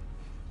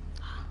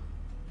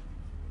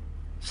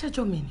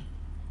 Ṣẹ́jọ́ mi ni.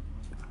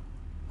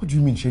 What do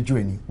you mean ṣẹ́jọ́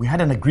ẹ ni? We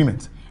had an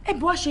agreement. Ẹ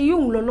bọ́ ṣe yóò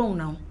ń lọ lọ́hùn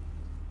náà.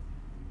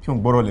 Kí o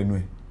ń gbọ́rọ̀ lẹ́nu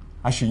ẹ̀?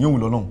 A ṣe yóò ń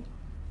lọ lọ́hùn.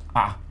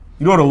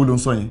 Irú ọ̀rọ̀ wo ló ń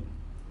sọ yẹn?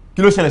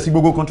 Kí ló ṣẹlẹ̀ sí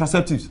gbogbo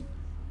contraceptives?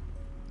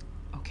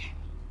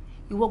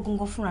 Ìwọ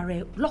gangan fúnra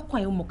rẹ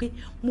lọ́kàn ẹ̀ o mọ̀ pé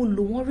mo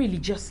lò wọ́n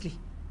religiously.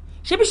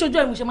 Ṣé bí ṣojú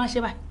ẹ̀ mo ṣe máa ṣe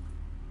báyìí?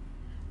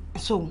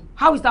 So,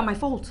 how is that my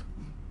fault?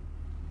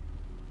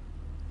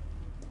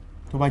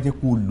 Tó bá jẹ́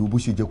kó lò bó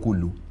ṣe jẹ́ kó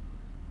lò.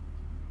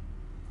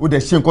 Ó dẹ̀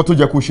ṣe nǹkan tó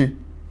jẹ́ kó ṣe.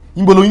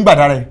 Níbo ló ń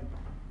gbàdá rẹ̀?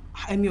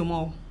 Èmi ò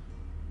mọ̀ o.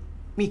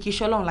 Mi kì í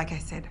ṣe Ọlọ́run like I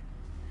said.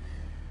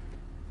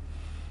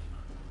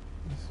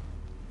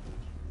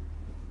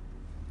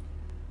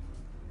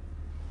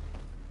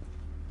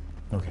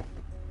 Okay.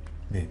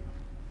 Babe.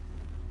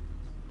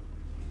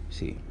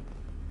 See,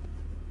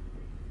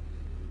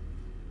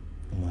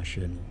 I'm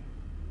sure no.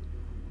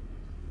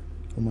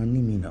 Oma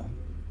need me now.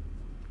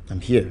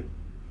 I'm here.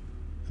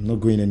 I'm not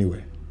going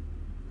anywhere.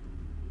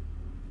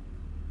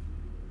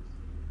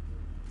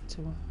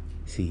 So,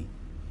 see,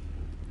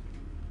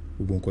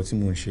 gbogbo nǹkan tí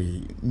mo ń ṣe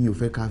mi ò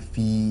fẹ́ ká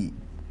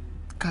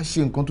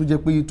ṣe nǹkan tó jẹ́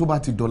pé tó bá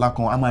ti dọ̀la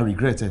kan I might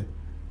regret it.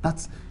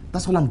 That's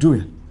all I'm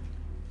doing.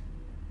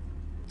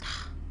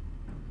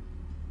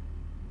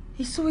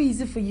 It's so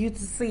easy for you to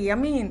say. I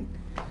mean,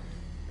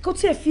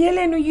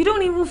 You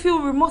don't even feel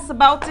remorse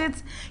about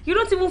it. You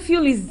don't even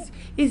feel is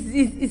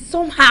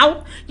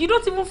somehow. You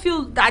don't even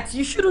feel that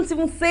you shouldn't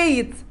even say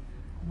it.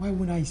 Why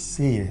would I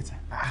say it?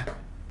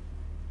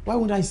 Why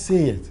would I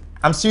say it?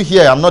 I'm still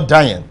here. I'm not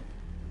dying.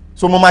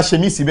 So Mama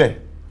Shemi Sibe,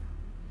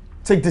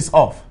 take this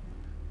off.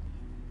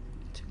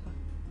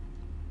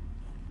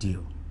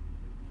 Deal.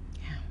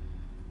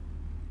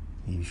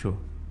 Yeah. Are you sure?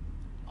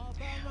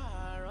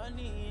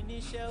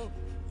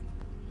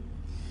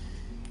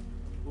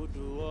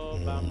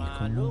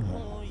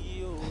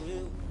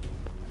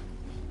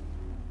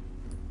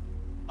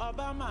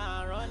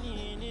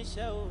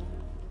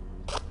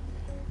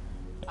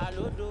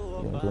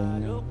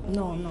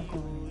 No, I'm not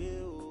going.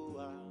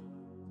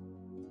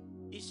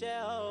 Iṣẹ́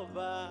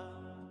ọba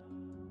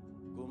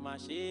kò máa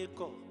ṣe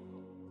kọ̀,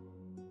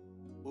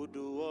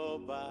 odò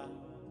ọba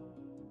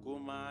kò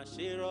máa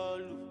ṣe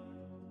rọ́lù.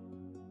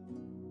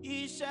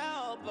 Iṣẹ́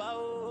ọba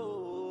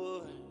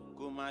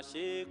kò máa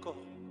ṣe kọ̀,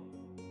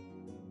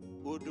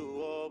 odò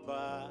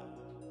ọba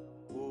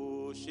kò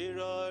ṣe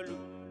rọ́lù.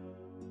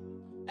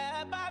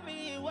 Ẹ bá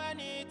mi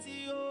wẹ́ni tí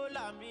ó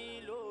là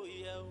mí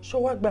lóye. Ṣó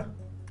wá gbà?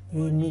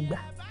 Èmi gbà.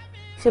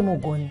 Ṣé mo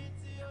gọ̀ ni?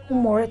 Ó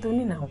mọ ọ̀rẹ́ tó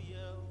ní náà.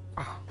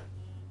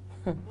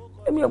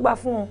 Èmi ò gbà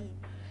fún wọn.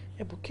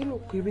 Ẹ̀bùn kí ló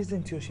pe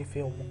reason tí o ṣe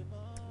fẹ́ ọmọ?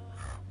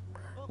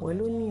 Wẹ̀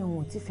ló ní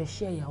òun tí fẹ́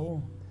ṣe ìyàwó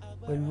òun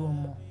pẹ̀lú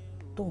ọmọ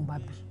tóun bá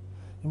bí.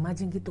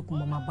 Imagine kí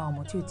Tókunbọ̀ máa bá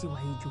ọmọ tí ò tí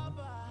wáyé jù.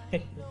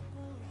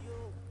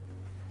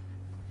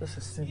 This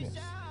is serious.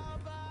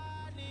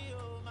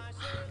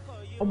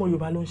 Ọmọ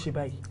Yorùbá ló ń ṣe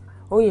báyìí.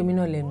 Ó yẹ mí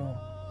náà lẹ́nu.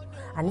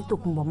 Àní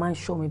Tókunbọ̀ máa ń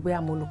ṣọ́ mi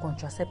bóyá mo lo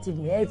contraceptive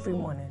mi every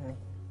morning ni.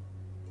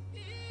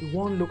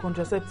 Ìwọ ń lo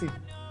contraceptive?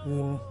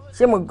 Yèmí.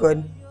 Ṣé mo gọ̀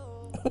ni?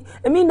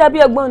 Èmi ń dàbí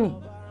ẹ̀gbọ́n ni.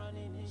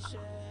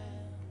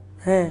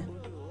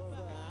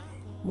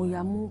 Mo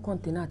ya mú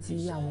kọ́ńténà tí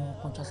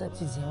àwọn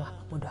contraceptives yẹn wà,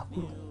 mo dà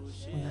kúrò.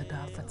 Mo ya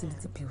da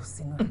fertility pills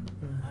sínú ẹ̀.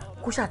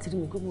 Kó ṣàtìrí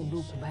mi pé mo lo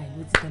oògùn báyìí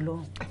ló ti tẹ́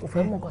lọ́rùn. Kò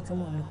fẹ́ mọ̀ nǹkan tí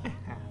mo lò.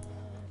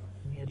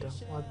 Mieda,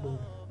 wá gbọ́.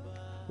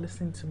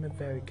 Listen to me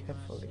very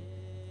carefully.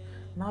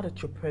 Now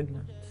that you're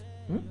pregnant,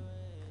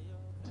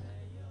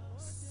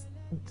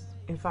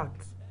 in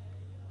fact,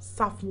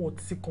 sá fún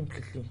ọtí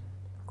completely.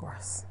 Of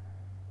course.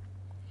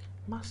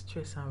 Má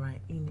stress ara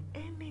in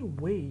any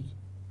way.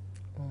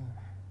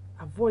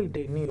 Avoid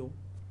the meal.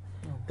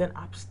 Then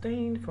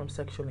abstain from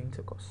sexual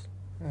intercourse.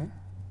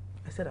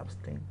 I said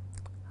abstain.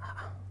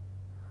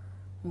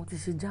 Mo ti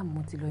ṣe jam,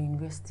 mo ti lọ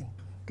university.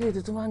 Kí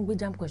ló tó wá ń gbé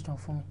jam question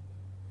fún mi?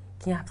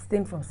 Kí n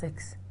abstain from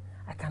sex?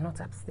 I cannot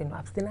abstain.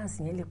 Abstinence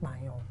yẹn lè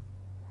pààyàn.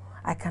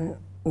 I can,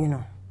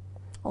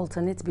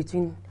 alternate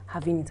between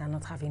having it and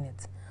not having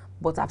it.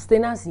 But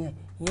abstinence yẹn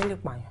lè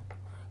pààyàn.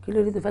 Kí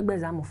ló dé tó fẹ́ gbé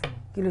exam fún mi?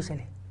 Kí ló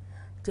ṣẹlẹ̀?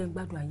 Jẹ́ n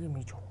gbádùn ayé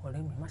mi jọ,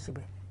 ọ̀rẹ́ mi, má ṣe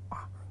bẹ́ẹ̀.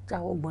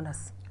 Jáwọ́ gbọ́ndà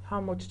sí. How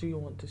much do you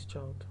want this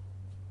child?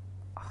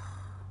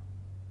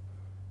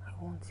 I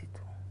want it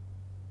to.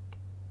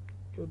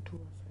 You'll do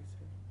as I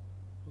say,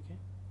 okay?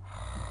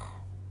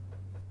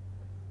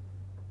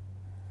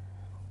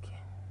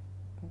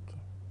 Okay.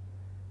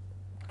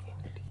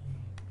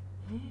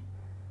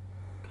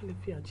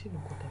 Kalifi achieve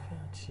what I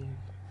achieve.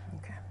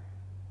 Okay.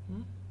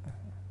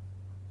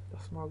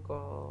 Small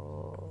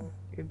girl,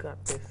 you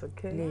got this,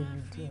 okay? Lay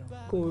you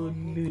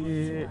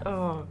Kole.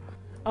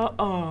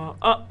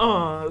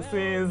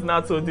 Since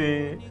not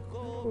today.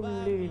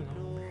 Kole.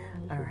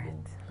 All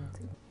right.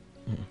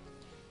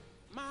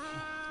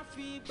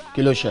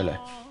 Kí ló ṣẹlẹ̀?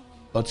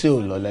 Ọtí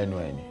ò lọ lẹ́nu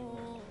ẹ̀ ni.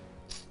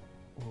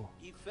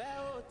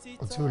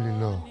 Ọtí ò lè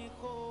lọ.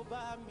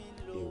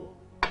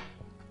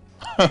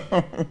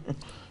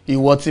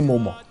 Ìwọ tí mo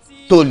mọ̀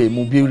tó lè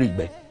mú bí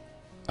rìgbẹ́.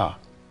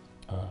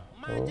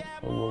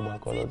 Gbogbo ìgbà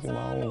kan lọ tí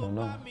máa ń wù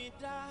náà.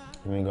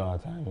 Èmi gan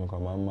àtàyè kan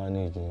máa ń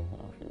manage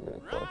àfihàn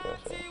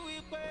pọ̀tẹ́sẹ̀.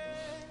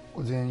 Ó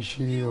ti ń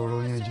ṣe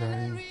ọ̀rọ̀ yẹn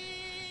jàre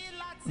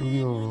lórí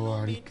ọ̀rọ̀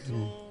Àríkẹ́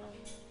ni.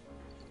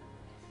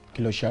 Kí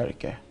ló ṣe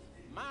Àríkẹ́?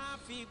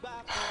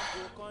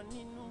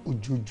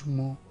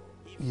 Ojoojúmọ́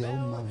ìyàwó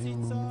mi máa fi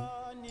ń ronú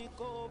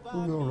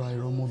lórí ọ̀rọ̀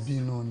àìrọ́mọbí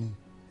náà ni.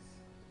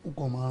 Ó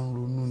kàn máa ń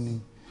ronú ni.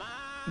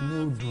 Inú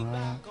ò dùn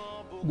rárá.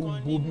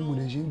 Gbogbo bí mo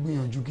lè ṣe ń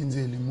gbìyànjú kí n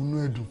tiẹ̀ lè múnú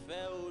ẹ̀ dùn,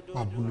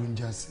 pàbó ló ń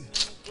já sí.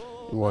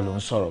 Ìwọ ló ń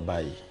sọ̀rọ̀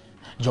báyìí.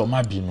 Jọ̀ọ́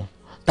má bínú.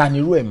 Ta ni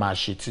irú ẹ̀ máa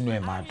ṣe tínú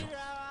ẹ̀ máa dùn?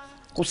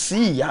 Kò sí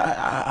ìyá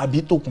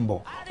àbí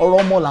Tókunbọ̀. Ọ̀rọ̀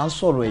ọmọ là ń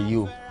sọ̀rọ̀ ẹ̀ yìí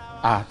o.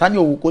 Ta ni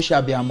òwò kó ṣe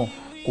abiyamọ?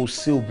 Kò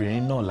sí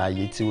obìnrin náà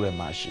láyé tí irú ẹ̀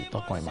máa ṣe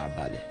tọkàn ẹ̀ máa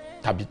balẹ̀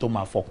tàbí tó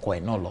máa fọkọ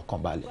ẹ̀ náà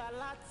lọ́kàn balẹ̀.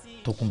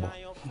 Tókunbọ̀,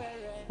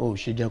 ó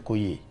ṣe jẹ́ kó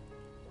yé.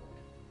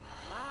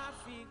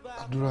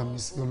 Àdúrà mi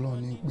sí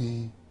Ọlọ́run ni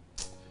pé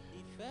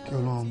kí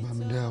Ọlọ́run bá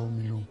mi dá ìyàwó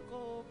mi lóhùn,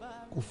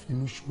 kó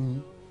finú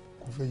ṣoyún,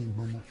 kó fẹ́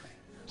yìnbọn mọ́.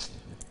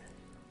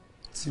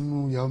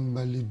 Tínú ìyàwó mi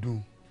bá lè dùn,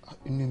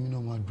 inú mi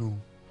náà máa dùn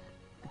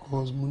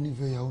because mo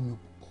nífẹ̀ẹ́ ìyàwó mi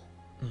púpọ̀.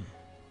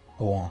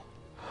 Wọ́n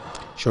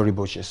sórí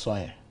bó ṣe sọ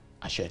yẹn,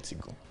 àṣẹ ti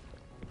gùn.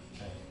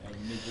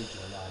 Ẹ̀yin méjèèjì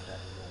ọlá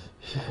adarí lọ́wọ́.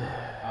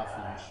 A fi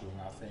ìṣòro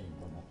afẹ́yìn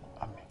gbọ́mọ.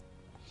 Àmín.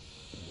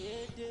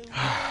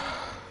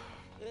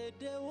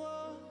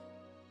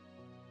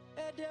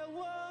 Èdè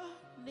wo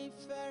ni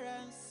fẹ́rẹ̀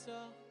ń sọ?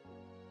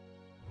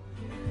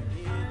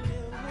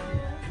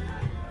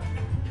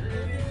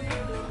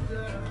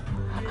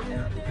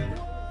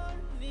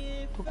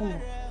 Tòkunbọ̀.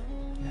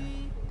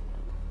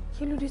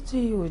 Kí ló dé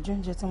tí yóò jẹ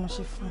oúnjẹ tí mo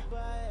ṣe fún ẹ?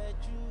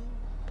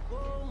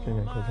 Kí ni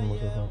nǹkan tí mo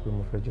sọ fún ẹ pé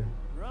mo fẹ́ jẹ?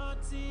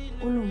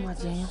 Ó lóun máa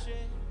jẹyán.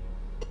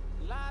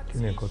 Kí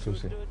ni nǹkan tó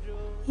ṣe?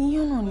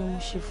 Iyán náà ni mo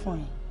ṣe fún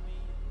ẹ.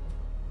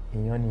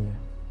 Iyán nìyẹn.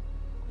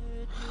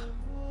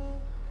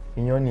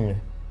 Iyán nìyẹn.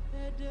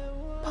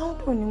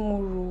 Páúndù ni mo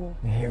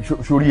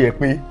rò. Sórí ẹ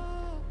pé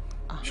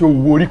ṣé o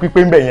wo orí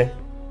pípé ń bẹ̀ yẹn?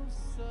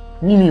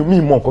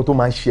 Mi mọ nǹkan tó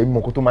máa ń ṣe, mi mọ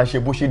nǹkan tó máa ń ṣe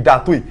bó ṣe dáa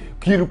tó yìí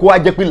kí kó wá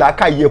jẹ́ pé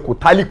làákàyè kò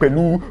tálì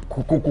pẹ̀lú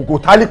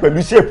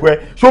ṣèpù ẹ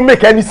ṣó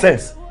make any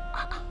sense?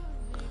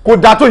 Kò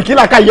dáa tó yìí kí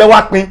làákàyè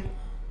wá pin.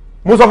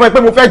 Mo sọ fún ẹ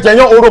pé mo fẹ́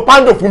jẹyán oro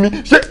pando fún mi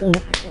ṣé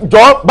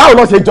jọ báwo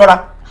ló ṣe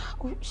jọra?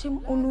 Ṣé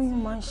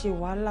olóyún máa ń ṣe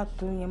wàhálà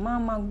tó yẹn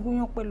máa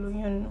gúnyán pẹ̀lú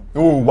oyún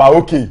náà? Ó wà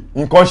òkè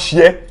nǹkan ṣe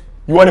ẹ́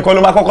ìwọ nìkan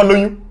ló máa kọ́kọ́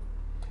lóyún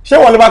ṣé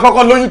ìwọ ló máa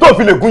kọ́kọ́ lóyún tó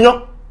fi lè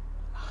gúnyán?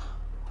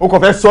 O kò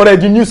fẹ́ sọ̀rọ̀ ẹ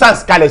di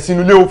nuisance kalẹ̀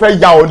sínú ilé o fẹ́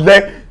ya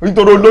ọ̀lẹ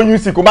nítorí olóyún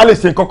sí kò má lè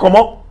ṣe nǹkan kan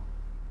mọ́.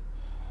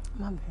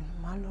 Má bínú,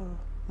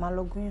 má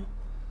lọ gúnyán.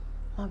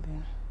 Má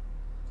bínú,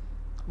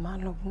 má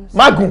lọ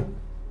gún.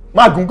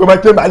 Má gùn kò máa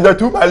ké má lọ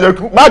tú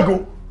má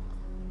gùn.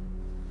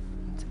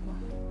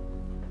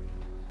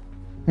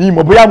 Mi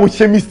mọ̀ bóyá mo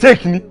ṣe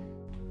mistake ni.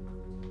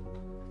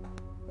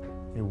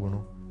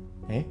 Ìwòran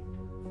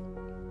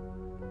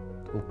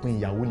òpin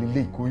ìyàwó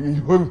lélẹ̀ kò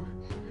yí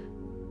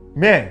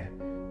mẹ́ẹ̀.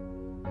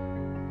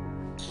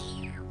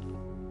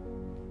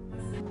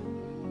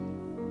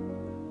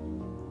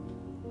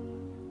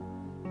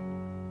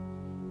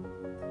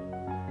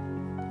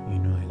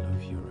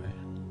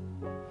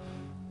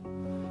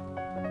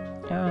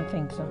 I don't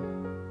think so.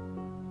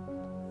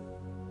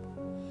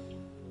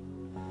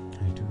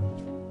 I do.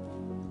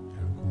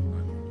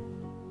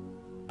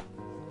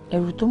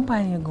 Ẹ̀rù tó ń bá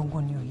yẹn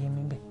gangan ni ó yé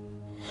mi bẹ́ẹ̀.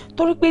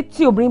 Torí pé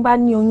tí obìnrin bá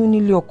ní oyún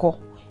nílé ọkọ,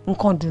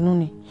 nǹkan dùnú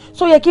ni.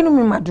 So yẹ kí inú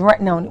mi máa dùn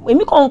right now ni.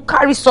 Èmi kàn ń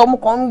kárí sọ, mo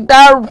kàn ń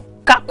dá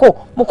kákò,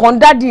 mo kàn ń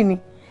dádì ni.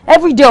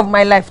 Every day of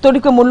my life torí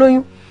pé mo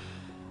lóyún.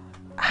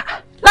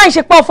 Láì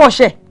ṣe pé ọ̀fọ̀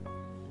ṣẹ̀.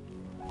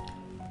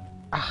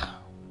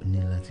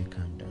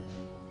 Calm down,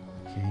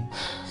 okay?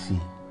 See,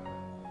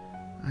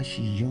 as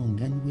she's young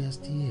and we are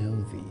still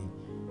healthy,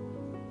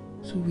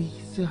 so we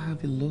still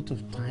have a lot of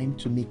time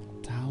to make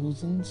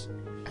thousands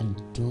and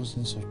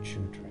dozens of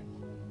children.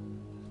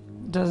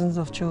 Dozens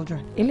of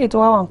children. Ilé tó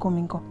wá wà ńkọ́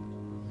mi ńkọ́.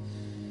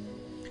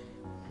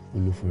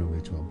 We'll look for a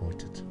way to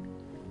abort it.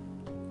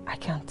 I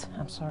can't.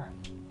 I'm sorry.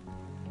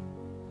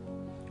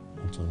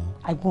 Motola.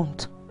 I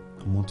won't.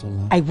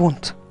 Motola. I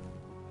won't.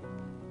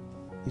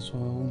 It's for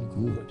our own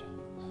good.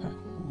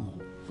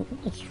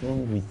 What's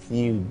wrong with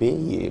you,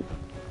 babe?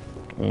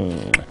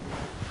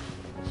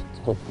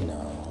 Stop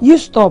now. You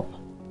stop.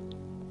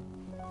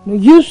 No,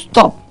 you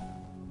stop.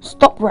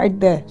 Stop right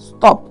there.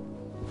 Stop.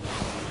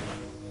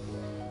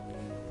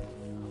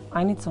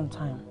 I need some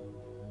time.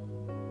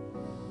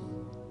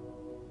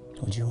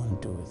 What do you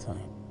want to do with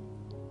time?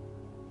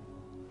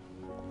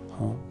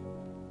 Huh?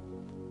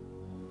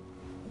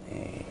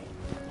 Hey.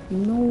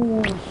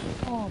 No,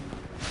 stop.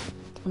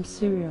 I'm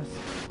serious.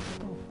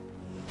 Stop.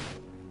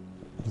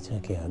 It's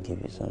okay, I'll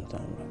give you some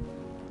time.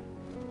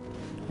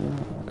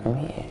 Come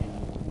here.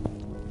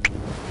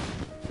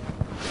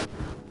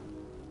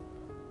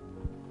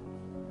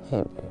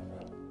 Hey, baby.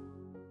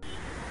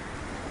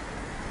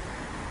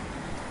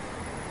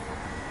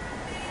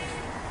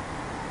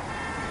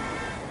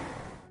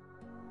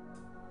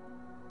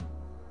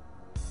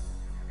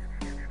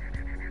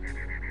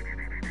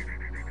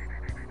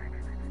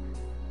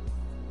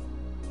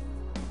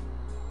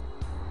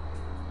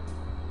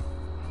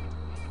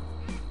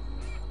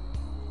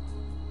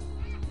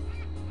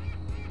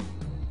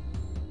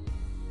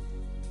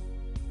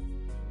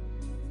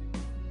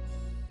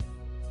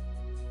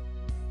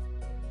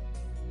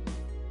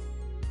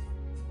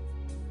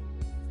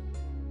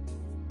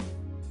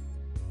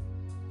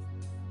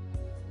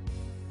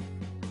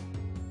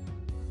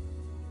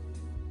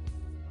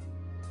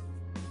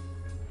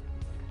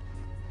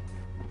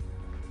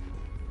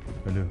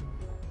 Hello.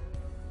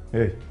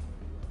 Hey.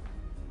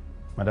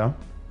 Madam?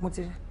 Mo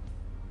ti rí.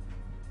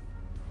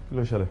 Kí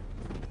ló ṣẹlẹ̀?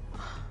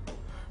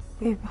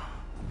 Babe.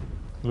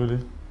 Kí ló dé?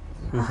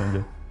 Kí ló ṣe ń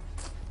jẹ?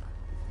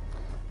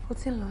 Ó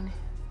ti ń lọ ni.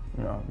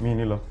 Mi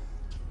ní lọ.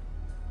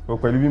 O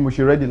pẹ̀lú bí mo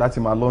ṣe ready láti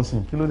máa lọ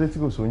sìn. Kí ló dé tí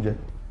kò sóúnjẹ?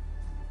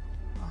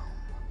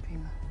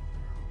 Bínú.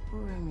 Ó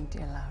rẹ̀ mí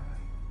díẹ̀ láàárọ̀.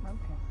 Má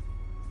bínú.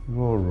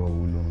 Irú ọ̀rọ̀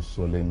wo ló ń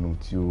sọ lẹ́nu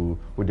tí o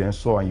dẹ̀ ń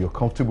sọ and you're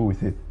comfortable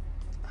with it?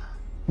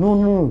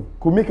 No,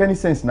 kò make any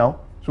sense now.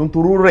 So n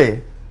toró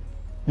rẹ̀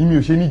ni mi ò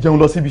ṣe ní jẹun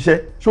lọ síbi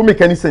iṣẹ́. Ṣó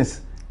make any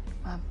sense?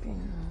 Má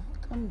bínú.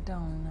 Calm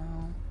down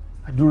now.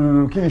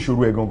 Dúró kí ni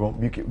ìṣòro ẹ̀ gangan?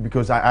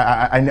 Because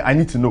I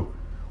need to know.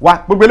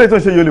 Wá gbogbo eléyìí tó ń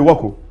ṣe yóò lè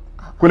work o.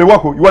 Kò lè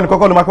work o. Ìwọ ni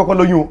kọ́kọ́ ló máa kọ́kọ́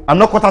lóyún o. I'm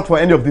not cut out for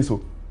any of this o.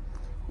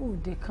 Oh,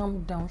 they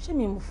calm down. Ṣé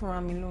mi mú fúnra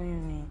mi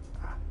lóyún ni?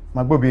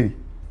 Má gbọ́ béèrè.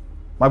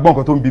 Má gbọ́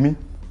nǹkan tó ń bi mí.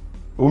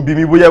 Ó ń bi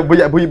mí bóyá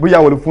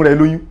wọ́n ló fúnra ẹ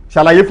lóyún.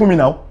 Ṣàlàyé fún mi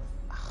now.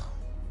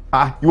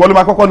 Ìwọ ló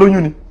máa kọ́kọ́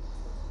lóyún ni.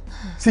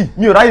 See,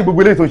 mi ò ráyè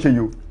gbogbo eléyìí tó ń ṣe yìí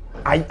o.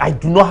 I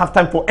do not have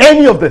time for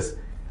any of this.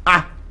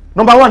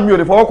 Number one, mi ò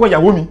lè fọwọ́ kàn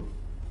ìyàwó mi.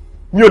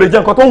 mi ò lè jẹ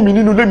nǹkan tó wù mí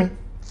nínú ilé mi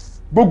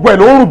gbogbo ẹ̀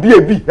ló ń rùn bí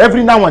èbí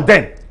every now and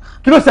then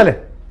kí ló ṣẹlẹ̀.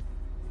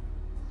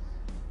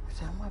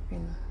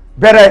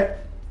 bẹ̀rẹ̀.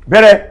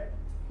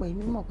 pé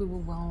mi mọ̀ pé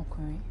gbogbo àwọn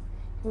ọkùnrin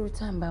lórí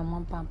time báyìí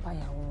wọ́n ń pàmpá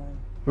ìyàwó wọn.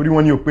 lórí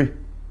wọn ni ò pé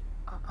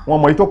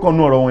wọn mọ èyí tó kàn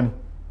nú ọ̀rọ̀ wọn ni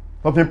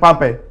wọ́n fi ń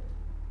pàmpá ẹ̀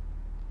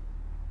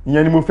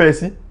ìyẹn ni mo fẹ́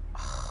sí.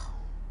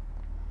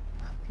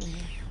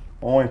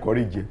 àwọn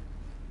ìkọ̀rí jẹ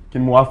kí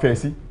ni mo wá fẹ́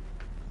sí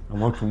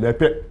àwọn tún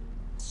lẹ́pẹ́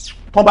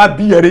tán bá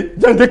bí ẹrẹ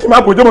jẹ́ kí n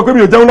máa bòjọ́ mọ̀ pé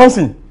mi ò jẹun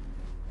lọ́sìn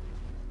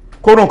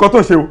kó rán nǹkan tó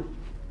ń ṣe o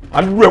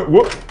àdúgbò ẹ̀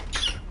wò.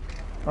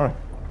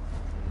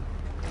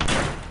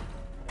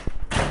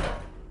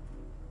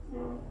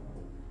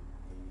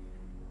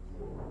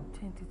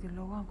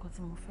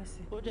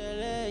 ó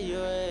dẹ̀lẹ́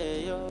yọ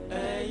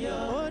ẹ̀yọ́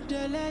ó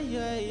dẹ̀lẹ́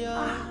yọ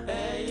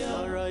ẹ̀yọ́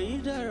ọ̀rọ̀ yìí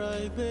dẹ̀rọ̀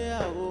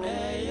ìgbéyàwó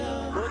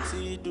ó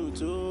ti dùn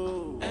tó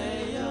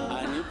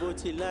àní bó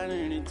ti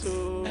lárinrin tó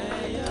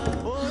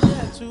ó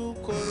dẹ̀ tún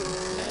korò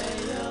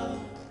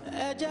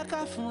ẹ jẹ́ ká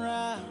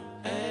fúnra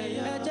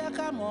ẹ jẹ́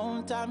ká mọ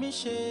ohun tá a mi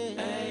ṣe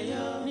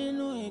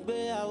nínú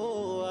ìgbéyàwó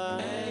wa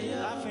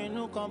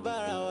àfinú kan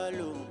bára wa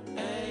lò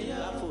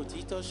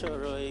láfòtítọ́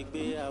sọ̀rọ̀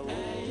ìgbéyàwó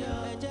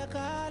ẹ jẹ́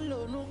ká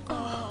lónú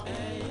kan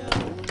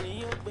òun ni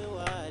yóò gbé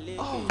wa lékè.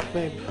 Oh,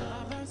 babe.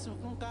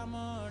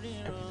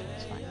 Everything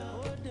is fine.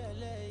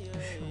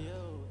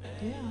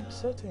 Yeah, I'm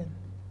certain.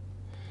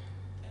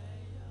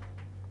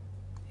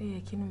 Ẹ yẹ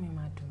kí inú mi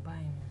máa dùn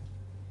báyìí ni.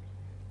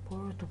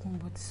 Bọ́rọ̀ tó kún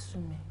bọ́ ti sú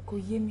mi, kò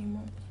yé mi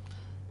mọ́.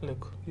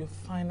 Look, you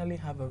finally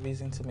have a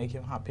reason to make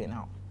him happy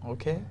now,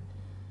 okay?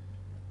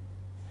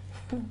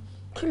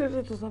 Kí ló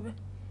dé tó sọ bẹ́ẹ̀?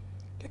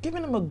 You're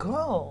giving him a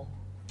girl.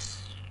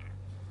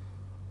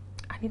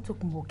 I need to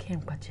come back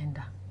and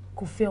agenda.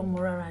 Kò fẹ́ ọmọ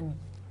rárá ni.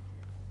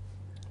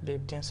 Babe,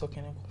 díẹ̀ sọ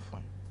kíni kò fún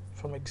ẹ.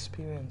 From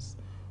experience,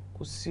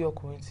 kò sí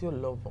ọkùnrin tí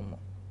yóò love ọmọ.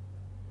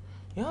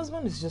 Your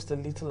husband is just a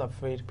little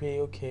afraid,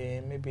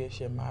 okay, maybe I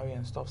should marry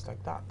and stuff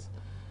like that.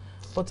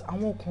 But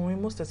àwọn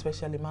ọkùnrin, most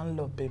especially, man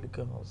love baby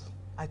girls.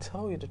 I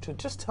tell you the truth.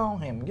 Just tell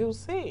him. You'll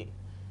see.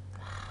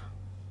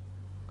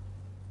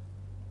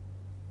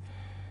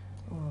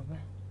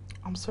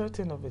 I'm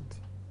certain of it.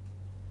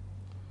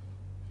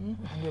 And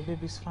your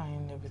baby's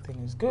fine.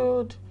 Everything is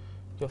good.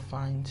 You're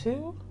fine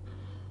too.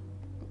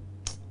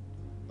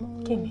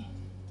 Kenny.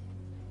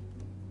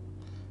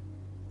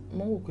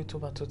 Mo wò pé tó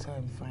bá tó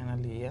time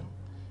finally, yeah?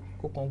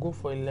 Kò kàn go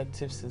for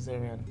elective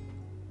cesarean.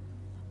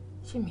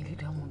 Ṣé mi lè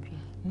dá ọmọ bí?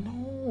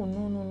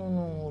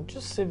 No.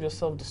 Just save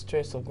yourself the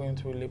stress of going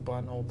through labor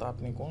and all that.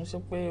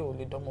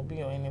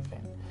 Or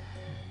anything.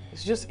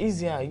 It's just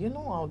easier. You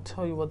know, I'll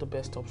tell you what the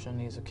best option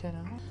is, okay?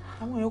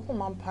 I'm going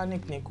to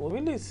panic, Nico.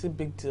 Really, it's a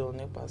big deal,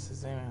 Nico,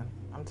 cesarean.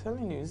 I'm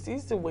telling you, it's the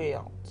easy way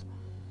out.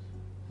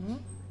 Hmm?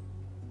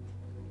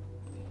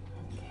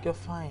 You're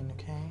fine,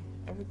 okay?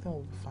 Everything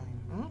will be fine.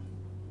 Hmm?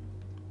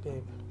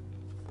 Babe,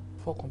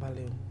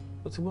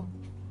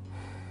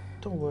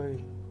 don't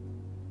worry.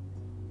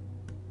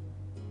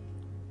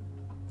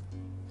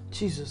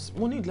 Jesus,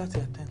 we need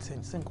Lateef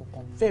attention.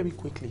 Very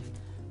quickly.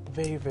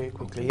 Very, very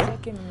quickly,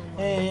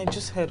 yeah?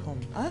 Just head home.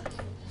 Huh?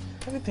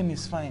 Everything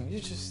is fine. You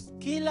just...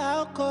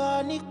 Kila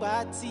oko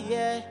nípa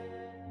tiẹ̀.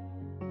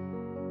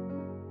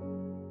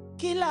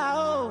 Kila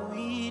ó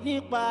wí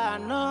nípa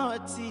àná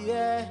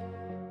tiẹ̀.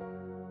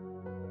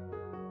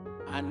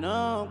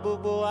 Àná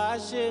gbogbo wa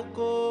ṣe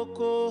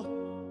kókó.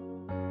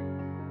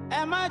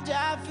 Ẹ má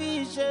jà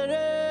fi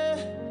ṣeré.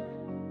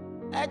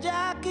 Ẹ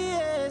jẹ́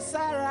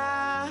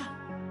kíyèsára.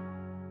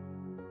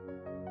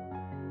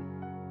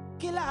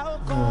 Kila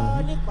oko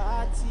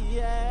nípa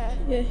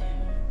tiẹ̀.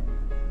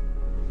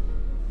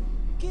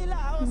 Kila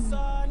ó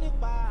sọ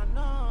nípa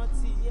àná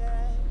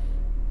tiẹ̀.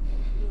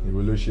 Ìwọ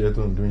ló ṣe ẹ́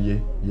tó ń dún yé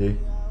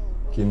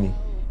kí ni?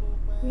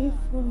 Rí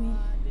fún mi.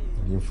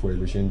 Rí fún ẹ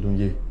ló ṣe ń dún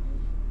yé.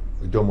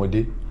 Ọjọ́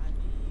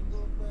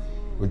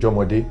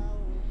ọmọdé.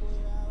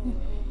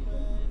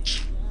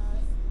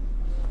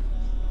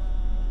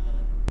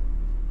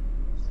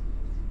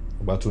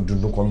 Ọba tó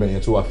dundun kan bẹ́ẹ̀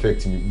yẹn tó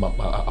affect me,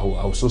 I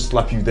will so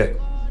slap you there.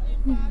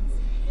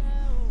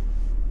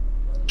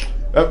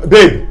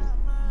 Babe,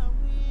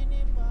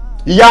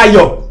 ìyá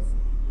Ayọ̀,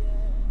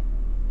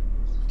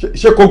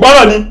 ṣe kò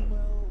gbọ́rọ̀ ni?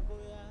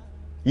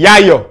 Ìyá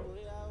Ayọ̀.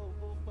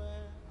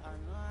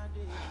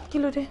 Kí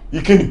ló dé?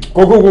 Ìkíni,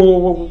 kò.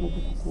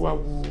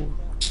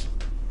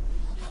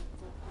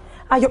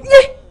 Ayọ̀, yé!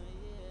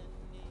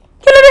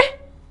 Kí ló dé?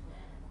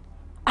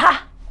 Ah!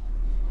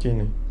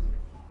 Kíni?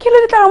 Kí ló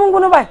dé tára mú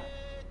gbóná báyìí?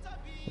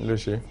 Ló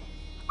ṣe?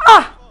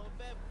 Ah!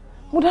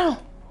 Mo dáràn.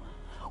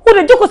 Ó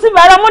lè jókòó sí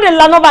bàárà mọ́dé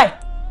lánà báyìí.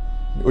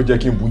 Ó jẹ́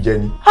kí n bú jẹ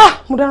ni. Ah!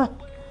 Mo dáràn.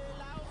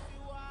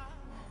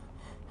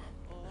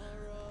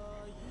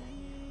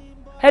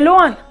 Hello,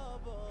 Ann.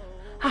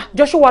 Ah,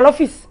 Joshua wà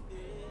lọ́fíìsì.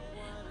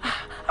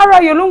 Ara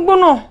Ayọ̀ ló ń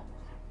gbóná.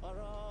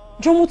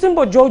 Jọ mo ti ń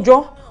bọ̀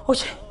jọjọ. Ó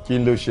ṣe. Kí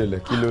ló ṣẹlẹ̀?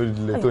 Kí ló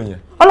le tó yẹn?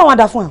 Ọlọ́run á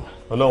dá fún ẹ.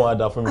 Ọlọ́run á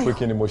dá fún mi pé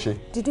kí ni mo ṣe?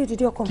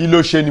 Dìde ọkọ mi. Kí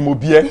ló ṣe ni mo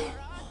bí ẹ?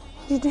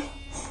 Dìde.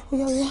 Ó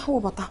yá wọ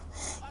bàtà.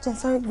 Jẹ́ n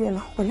sáré gbé ẹ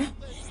lọ pẹ̀lẹ́.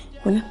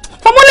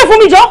 fọmọlẹ fún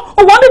mi jọ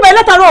òwò bíbẹ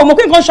ẹlẹtàrọ ọmọ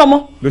kí nǹkan ṣọmọ.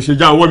 ló ṣe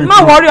já ọwọ́ mi kúrò. má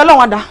wọrí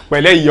Ọlọ́run àdá.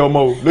 pẹ̀lẹ́ ìyá ọmọ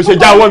o ló ṣe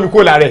já ọwọ́ mi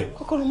kúrò lára ẹ̀.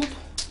 kọ́kọ́rọ́ mọ́tò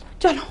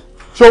jẹ́ lọ.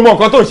 ṣé o mọ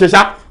nǹkan tó ń ṣe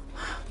ṣá.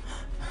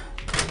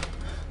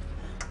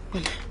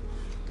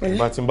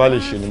 bá tí n bá lè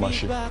ṣe ni màá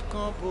ṣe.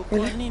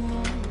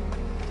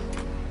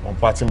 wọn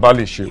bá tí n bá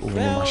lè ṣe òun ni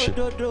màá ṣe.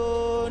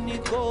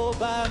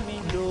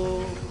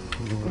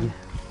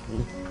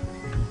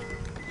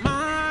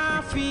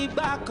 máa fi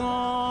gbà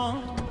kan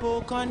bò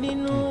kan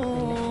nínú.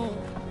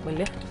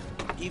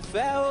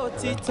 ìfẹ́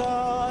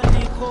òtítọ́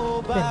ni kó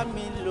bá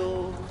mi lò.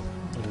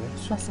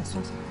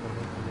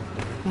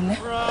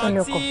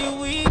 rántí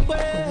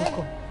wípé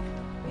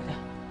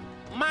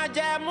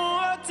májẹ̀mú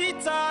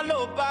òtítọ́ ló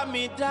bá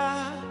mi dá.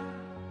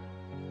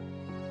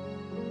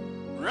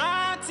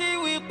 rántí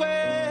wípé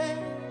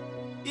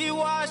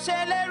ìwọ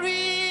ṣèlérí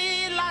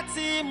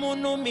láti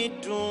múnú mi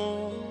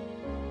dùn.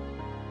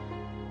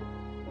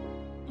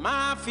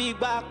 máa fi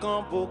gbà kan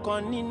bò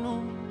kan nínú.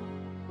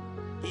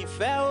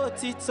 ìfẹ́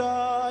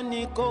òtítọ́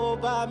ni kó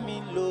bá mi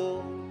lò.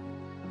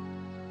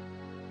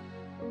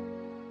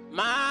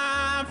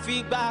 máa fi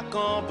gbà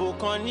kan bò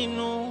kan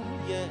nínú.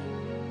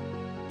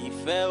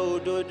 ìfẹ́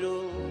òdodo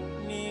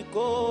ni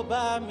kó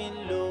bá mi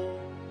lò.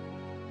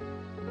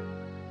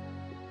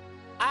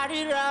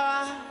 àríra wa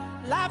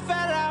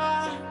láfẹ́ra wa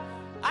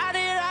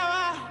àríra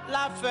wa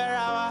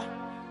láfẹ́ra wa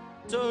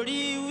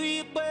torí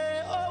wípé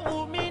ó wù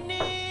mí ní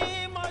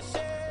mo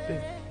ṣe.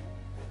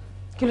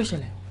 kí ló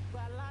ṣẹlẹ̀?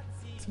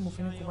 tí mo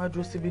fi ní kó wá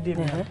dúró síbi dé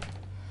mi.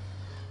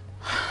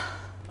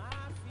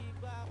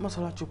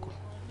 mọ́sálá jókòó.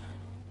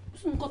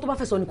 nǹkan tó bá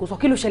fẹ́ sọ ni kò sọ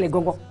kí ló ṣẹlẹ̀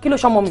gangan kí ló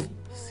ṣọmọ mi.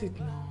 sit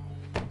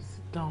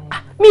down.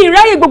 mi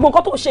ìráyè gbogbo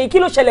nǹkan tó ṣe kí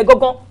ló ṣẹlẹ̀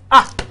gangan.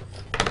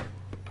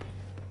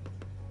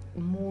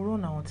 mo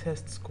run àwọn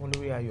tests kan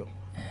lórí Ayọ̀.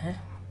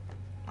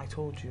 I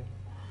told you.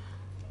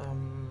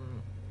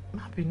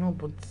 Má bínú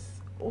but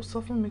ó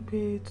sọ fún mi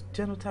pé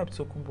genotype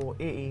tó kún bọ̀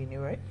AA ni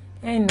right?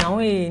 Now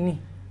AA ni.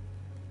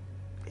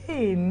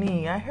 AA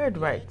ni, I heard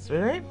right?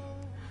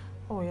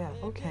 Oh yeah,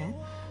 okay.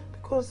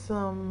 Because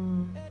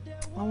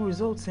our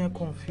results yẹn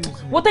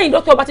confusing. Wọ́n tẹ̀yìn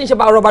dọ́kítọ̀ bá ti ń ṣe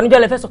ọ̀rọ̀ ìbànújẹ́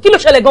lẹ fẹ́ sọ kí ló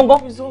ṣẹlẹ̀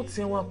gangan? Results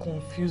yẹn wà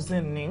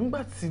confusing ni.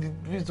 Nígbà tí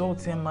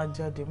results yẹn máa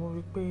jáde mo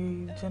rí pé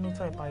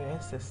genotype Ayọ̀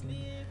SS ni.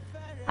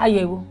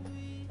 Ayọ̀ èwo?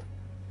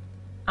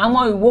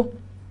 Àwọn èwo?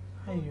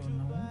 Ayọ̀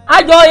náà.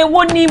 Ayọ̀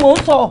èwo ni mò ń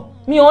sọ?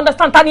 Mi ò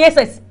understand ta ni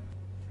SS.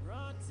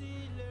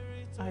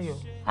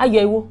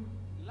 Ayọ̀ èwo?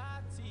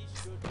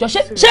 Jọ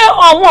ṣé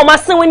àwọn ọmọ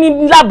sínwín ní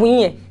láàbù yín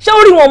yẹn? Ṣé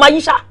orí wọn máa yí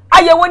ṣá?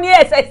 Ayọ̀ èwo ni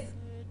SS?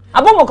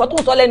 Àbọ̀mọ̀ kan tó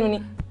ń sọ lẹ́nu ni.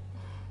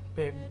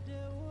 Babe,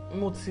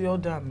 mo ti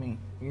order mi,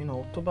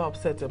 tó bá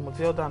upset mo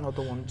ti order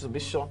another one to be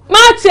sure. Má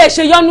tiẹ̀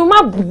ṣe yọnu,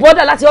 má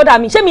bọ́dà láti order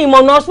mi. Ṣé mi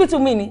ìmọ̀ ọ̀nà hospital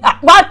mi ni?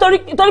 Wá torí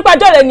pé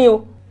ajọ́ rẹ̀ ni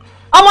o.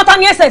 Ọmọ ta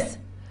ni SS?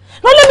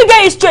 No, let me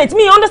get it straight.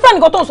 Me understand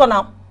nǹkan tó ń sọ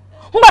now.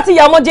 Nígbà tí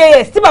ìyá ọmọ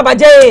JS, tí bàbá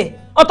JA,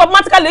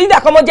 automatically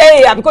either kọ́mọ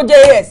JA àbí kó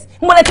JS.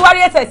 Mo lè ti wá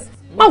rí SS.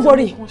 Má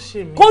worry.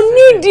 Kò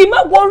nídìí,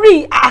 má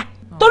worry.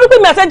 Torí pé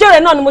mi àtẹ́jọ́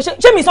rẹ̀ náà ni mo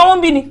ṣe mi sanwó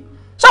ń bí ni.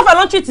 Ṣọ́fẹ̀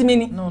ló ń treat mi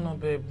ni. No,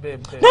 babe.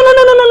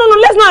 No.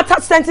 Let's not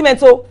attach sentiment.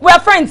 So we are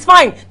friends,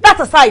 fine. That's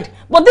aside.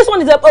 But this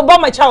one is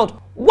about my child.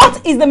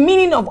 What is the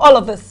meaning of all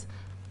of this?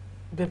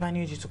 Babe, I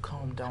need you to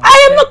calm down.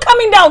 I am not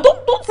calming down.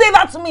 Don't say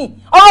that to me.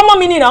 Ọ̀rọ̀ ọmọ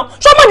mi ni now.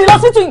 Show me the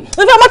hospital. If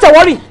I'm not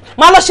worry,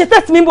 ma lọ ṣe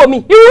test mi bo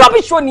mi. You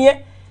rubbish one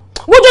here.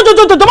 Wo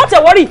jo má tẹ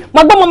worry.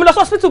 Ma gbọ́ ọmọ mi lọ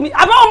hospital mi.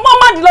 Àbí ọmọ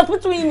ma di lọ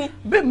hospital yìí ni.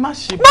 Babe, má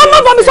ṣe.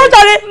 Má bá mi sọ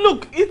jàre.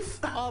 Look, it's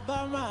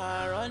ọba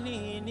máa rán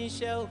ní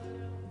níṣẹ́ o.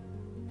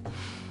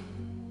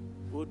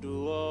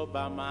 Odò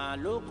ọba máa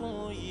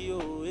lókun yìí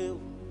o e o.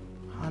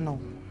 Hannah.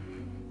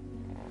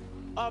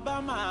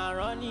 Ọba máa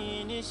rán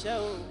ní níṣẹ́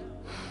o.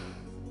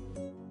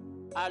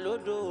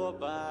 Àlódò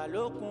ọba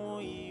lókun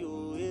yìí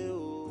o e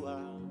o wa.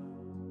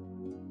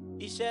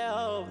 Iṣẹ́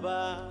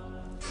ọba.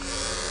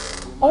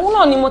 Òun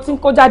náà ni mo ti ń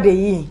kó jáde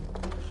yìí.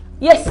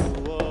 Yes,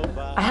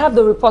 I have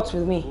the report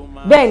with me.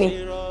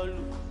 Bẹ́ẹ̀ni,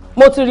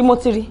 mo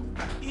ti rí.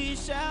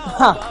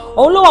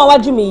 Òun ló wà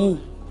wájú mi yìí.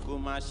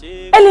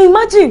 Ẹ lè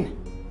imagine.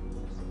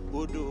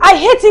 I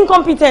hate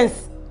incompetence.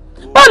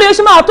 Báwo ni o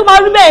ṣe máa tó máa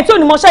rí bẹ́ẹ̀ tí ò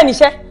ní mọṣẹ́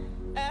níṣẹ́?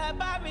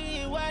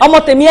 Ọmọ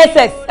tèmi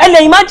SS, ẹ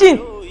lè imagine.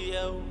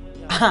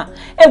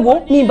 Ẹ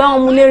wo mi bá wọn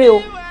mú lérè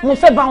o, mo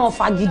fẹ́ bá wọn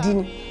fà gidi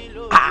ni.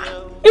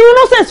 Irú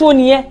nonsense wo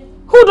nìyẹn?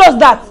 Who does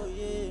that?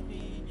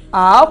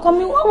 Ọkọ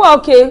mi wọ́n wà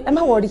okay, ẹ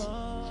má worry.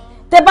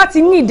 Tẹ́ bá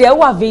ti ní ìdẹ́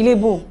wà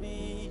available.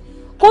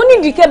 Kò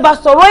nídìí kẹ́ bá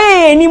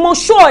sọ̀rọ̀ ni mo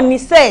sure ni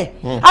sẹ́.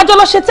 Àjọ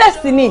lọ ṣe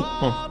test ni.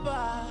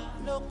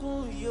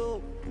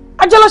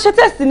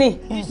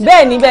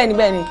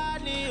 Bẹ́ẹ̀ni.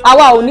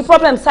 Àwa ò ní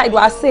problem side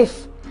wa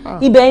safe.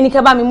 Ibẹ̀ yẹn ni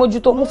kẹ́ bá mi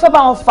mójútó. Mo fẹ́ bá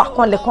wọn fà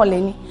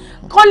kanlẹ̀ ni.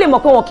 Kọ́ lè mọ̀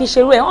pé wọn kì í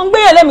ṣerú ẹ̀. Wọ́n gbé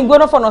yẹn lẹ́mìí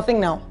gbóná for nothing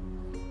now.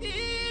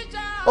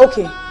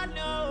 Okay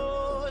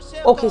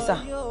sir.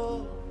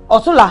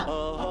 Ọ̀túnla.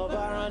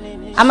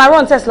 I'm a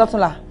run test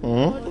lọ́túnla.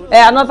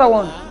 Another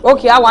one.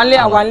 Okay, àwa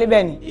ńlé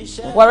bẹ́ẹ̀ ni.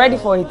 We're ready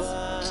for it.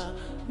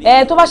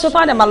 Tó bá ṣe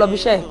fún àdè máa lọ bí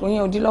iṣẹ́ kò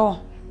yín ò dí lọ́wọ́.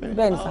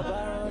 Bẹ́ẹ̀ ni sir.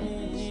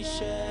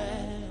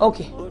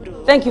 Okay.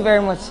 Thank you very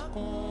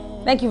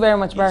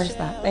much,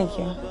 barrister. Thank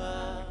you.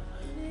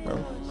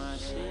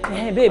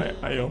 babe.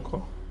 Ayọ̀nkọ́.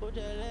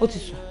 Ó ti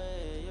sùn.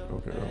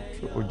 Okay,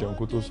 ó jẹun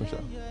kó tó sùn ṣá.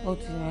 Ó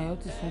ti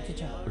sùn, ó ti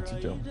jẹun. Ó ti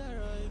jẹun.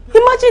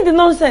 Imagine the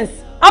nonsense.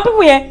 Àwọn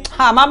people yẹn,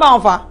 máa bá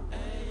wọn fà.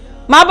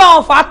 Máa bá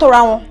wọn fà tóra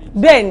wọn.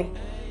 Bẹ́ẹ̀ ni.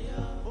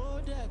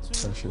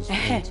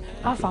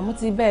 Alpha, mo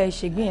ti bẹ́ẹ̀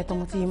ṣègbín yẹn tán,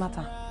 mo ti yí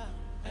mátà.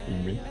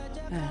 Ìgbín?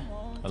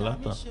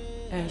 Aláta?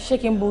 Ṣé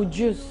kí n bo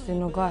juice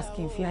sínú gas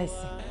kí n fi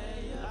àìsí?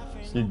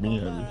 Ṣé ìgbín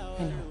yẹn rí?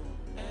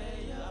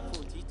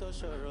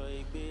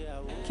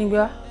 Kí n gbé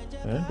wá?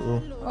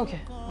 O. Okay.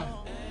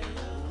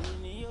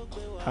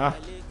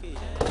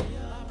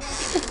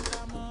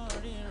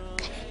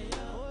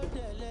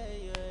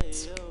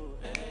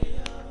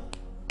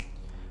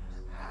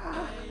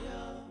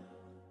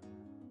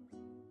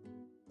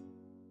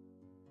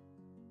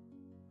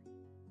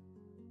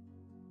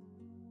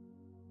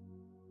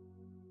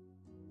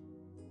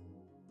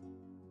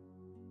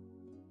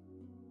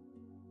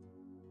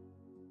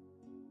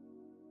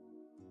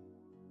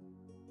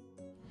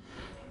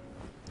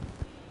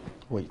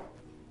 Wait,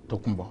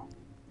 Tókunbọ̀.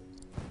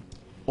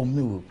 Ó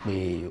mìíràn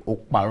pé ó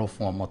parọ́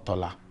fún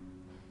Ọmọ́tọ́lá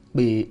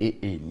pé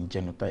AA ní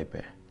genotype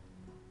ẹ̀.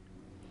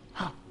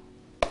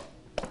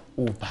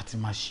 Ó bá ti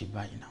máa ṣe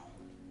báyìí náà.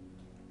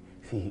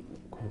 Fi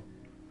kọ́,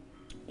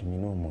 èmi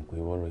náà mọ̀ pé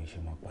ọ̀rọ̀ yìí ṣe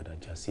máa padà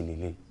já sí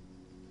lélẹ̀.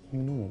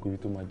 Èmi náà mọ̀ pé ibi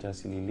tó máa já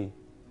sí lélẹ̀.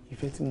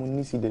 Ìfẹ́ tí mo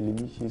ní sí ìdẹ̀lẹ̀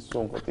mi ṣe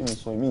sọ nǹkan tẹ́mi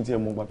sọ èmi tí ẹ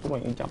mọ̀ gbà tó wà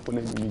yẹn jápọ̀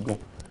lẹ́nu mi gan.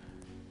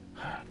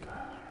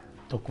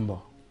 Tókunbọ̀,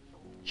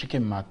 ṣé kí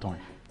n máa tàn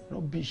ẹ́?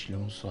 Rubbish ló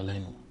ń sọ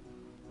lẹ́nu.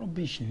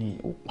 Rubbish ni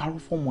ó parọ́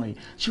fọ́mọ ẹ̀.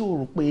 Ṣé o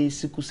rò pé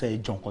síkúsẹ̀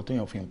ìjọ nǹkan tó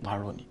yàn fi ń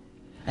parọ́ ni?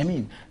 I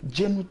mean,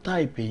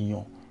 genotype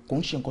èèyàn kò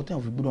ń ṣe nǹkan tó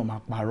yàn fi gbọ́dọ̀ máa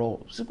parọ́.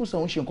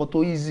 Síkúsẹ̀ ń ṣe nǹkan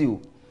tó easy o.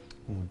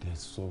 Mo dẹ̀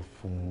sọ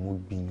fún un, mo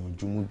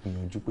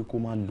gbìyànjú pé kó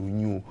má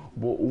lóyún o.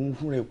 Bọ́ òun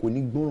fúnra ẹ̀ kò ní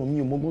gbọ́ràn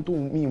mi ò mọ́gbọ́n tó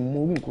mi ò mọ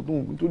orí nǹkan tó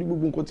ń torí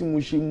gbogbo nǹkan tí mo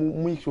ṣe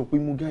mo make sure pé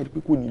mo guide pé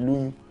kò ní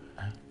lóyún.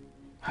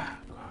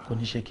 Kò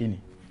ní ṣe kí ni?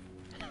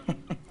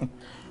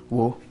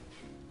 Wo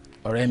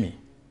ọ̀rẹ́ mi,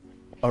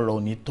 ọ̀rọ̀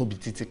ò ní tóbi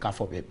títí ká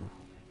fọ̀bẹ̀ bù.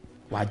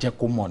 Wàá jẹ́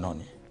kó mọ̀ náà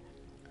ni.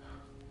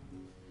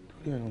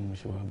 Torí ẹ̀rọ mo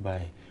ṣe wá bá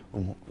ẹ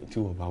ọmọ tí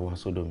wọ́n bá wá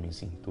sọ́dọ̀ mi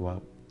sí tó wá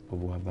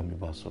gbogbo wá bá mi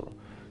bá sọ̀rọ̀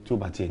tí ó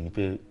bá tiẹ̀ ní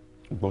fẹ́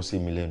gbọ́ sí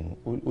mi lẹ́nu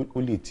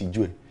ó lè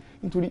tijú ẹ̀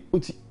nítorí ó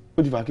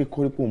ti fà ké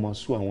kọ́rí pé ó máa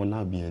sú àwọn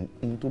láàbì yẹn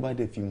ohun tó bá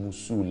dẹ̀ fi mu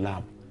sú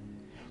láàbù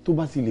tó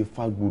bá ti lè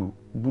fa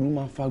gbùrú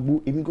máa fa gbó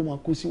èmi kò máa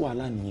kó sí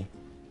wàhálà nìyẹn.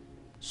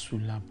 Sú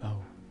lábà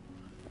o.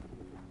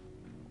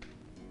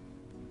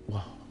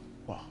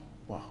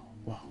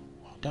 Wow,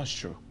 that's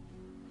true.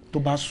 Tó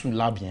bá sùn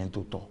láàbì yẹn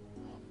tó tọ́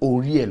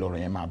orí ẹ̀ lọ́rọ̀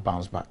yẹn máa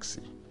bounce back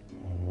sí.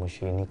 Mo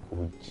ṣe ní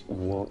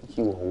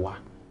kí wọ́n wá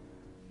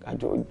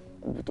kájọ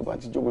ibi tó bá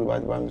ti jókòó tó bá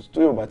ti bá mi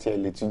tó yóò bá tiẹ̀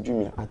lè ti jú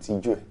mi àti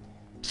ijó ẹ̀.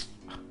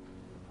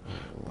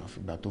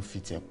 Àfìgbà tó fi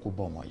tiẹ̀ kó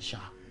bọ̀ wọ́n ìṣá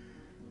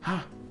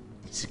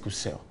sickle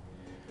cell.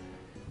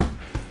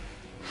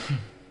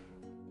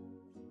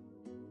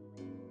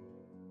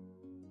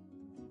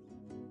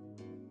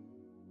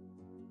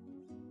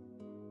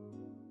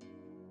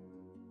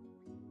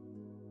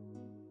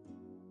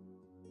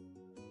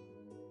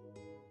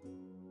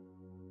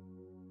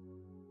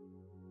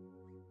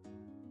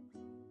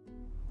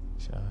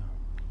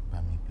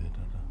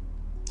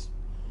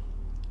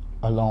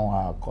 Ọlọ́run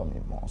á kọ́ mi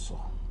mọ̀ sọ.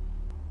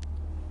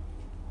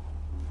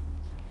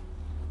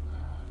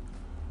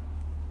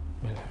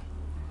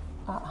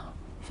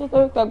 Ṣé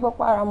torí pé gbọ́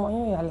para mọ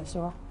yín ìyàlẹ̀ ṣe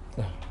wá?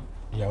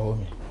 Ìyàwó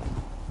mi,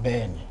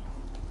 bẹ́ẹ̀ ni,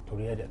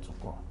 torí ẹ̀dẹ̀ tún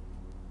kọ́.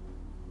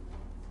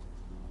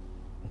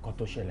 Nǹkan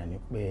tó ṣẹlẹ̀ ni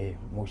pé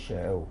mo ṣẹ̀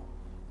ẹ́ o.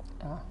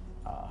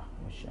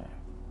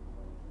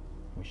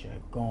 Mo ṣẹ̀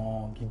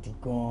gan-an gidi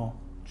gan-an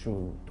ju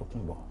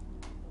Tókunbọ̀.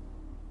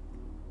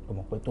 Ó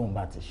mọ̀ pé tóun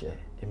bá ti ṣẹ̀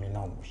èmi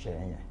náà mo ṣẹ̀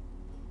yẹn.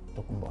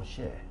 Tókunbọ̀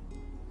ṣẹ̀ ẹ́.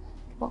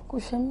 Wọ́n kò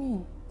ṣe mí.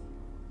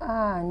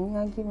 Ní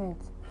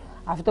argument.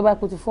 Àfi tó bá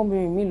kú ti fún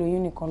mi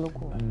lóyún nìkan ló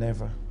kù.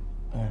 Never.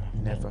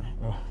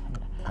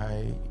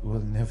 I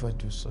will never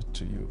do so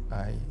to you.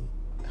 I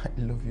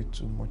love you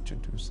too much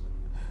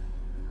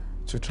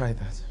to try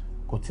that.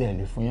 Kò tiẹ̀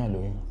lè fún yàn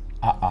lóyún.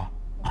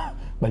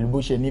 Pẹ̀lú bó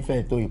ṣe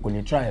nífẹ̀ẹ́ tó yìí kò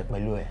lè try ẹ̀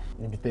pẹ̀lú ẹ̀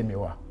níbi tẹ́mi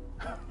wà.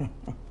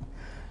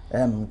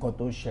 Nǹkan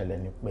tó ṣẹlẹ̀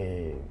ni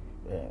pé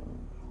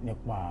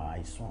nípa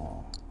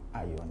àìsàn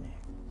ayọ̀ ni.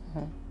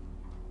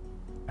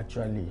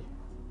 Actually,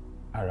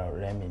 ara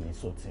ọ̀rẹ́ mi ní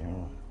so ti ń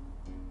rùn.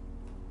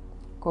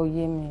 Kò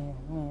yé mi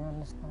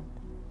understand.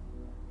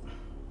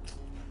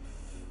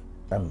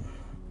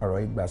 Ọ̀rọ̀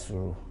ìgbà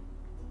sùúrù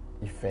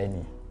ìfẹ́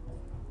ni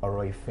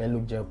ọ̀rọ̀ ìfẹ́ ló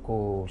jẹ́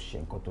kó ṣe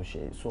nǹkan tó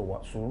ṣe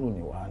sùúrù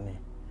ni wàá ní.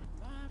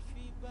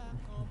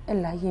 Ẹ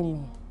láyé mi.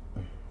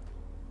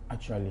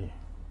 Actually,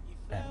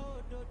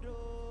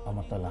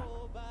 Ọmọ́tọ́lá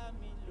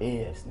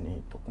AS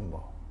ní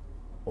Tókunbọ̀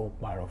ó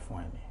parọ́ fún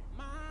ẹ ni.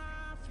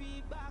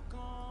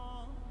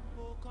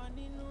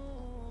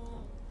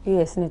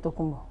 AS ní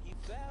Tókunbọ̀.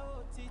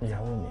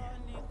 Ìyàwó mi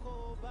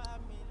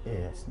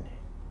AS ní.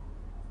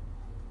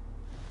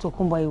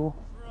 Tókunbọ̀ ìwọ.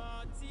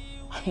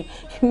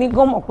 Mi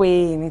gan mọ̀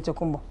pé ní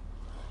Tókunbọ̀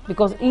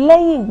because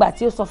lẹ́yìn ìgbà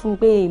tí ó sọ fún mi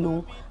pé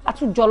èlò a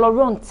tún jọ lọ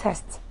run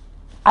test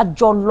a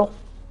jọ lọ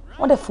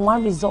wọ́n dẹ̀ fún wa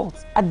result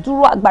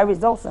àdúró àgbà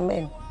result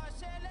mẹ́rin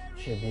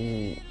ṣebí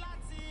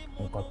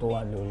nǹkan tó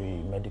wà lórí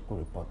medical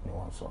report ni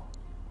wọ́n sọ.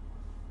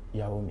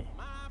 Ìyàwó mi,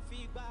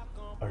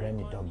 ọ̀rẹ́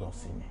mi dọ́gbọ́n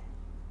sí mi.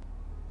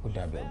 Ó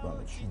dàbí ọgbọ́n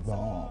mi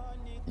ṣùgbọ́n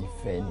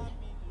ìfẹ́ ni.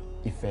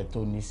 Ìfẹ́ tó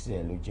ní sí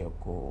ẹ ló jẹ́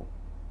kó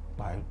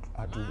pa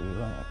àdúrà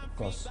ìrọ̀ yẹn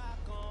because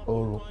ó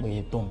rò pé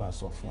tó ń bá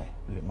sọ fún ẹ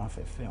lè má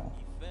fẹ́ fẹ́ wọn.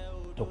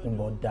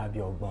 Tókunbọ̀ dàbí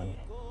ọgbọ́n ni.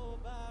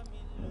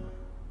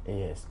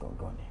 AS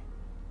gangan ni.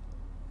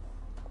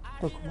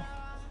 Tókunbọ̀.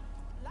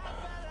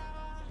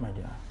 My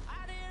dear.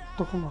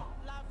 Tókunbọ̀.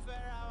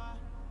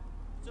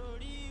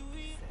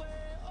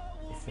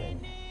 Ìfẹ́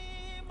ni.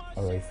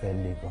 Ọ̀rọ̀ ìfẹ́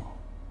le gan.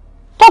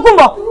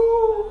 Tókunbọ̀.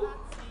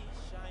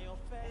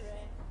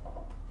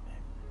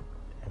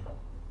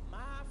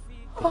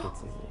 Take it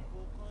easy.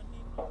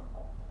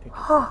 Take it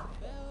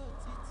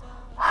easy.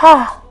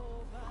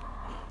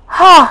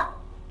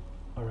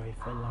 Ọ̀rọ̀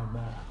ìfẹ́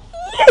lágbára.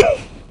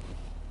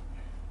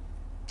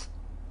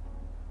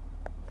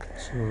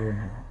 Sùúrù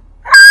ni.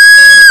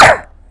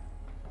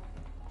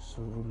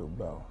 Sùúrù ló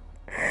gbà ọ́.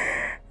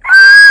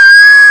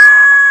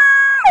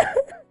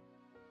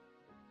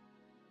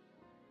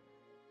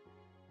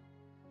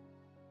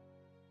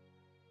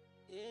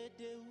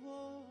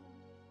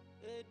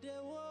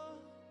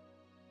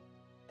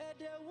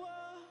 Èdèwò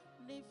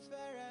ní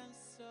fẹ́rẹ̀ ń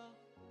sọ.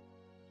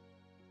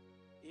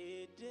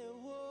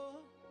 Èdèwò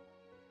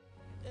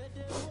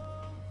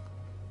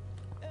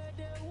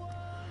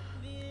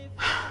ní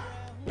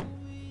fẹ́rẹ̀ ń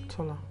wí.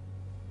 Tọ́lá,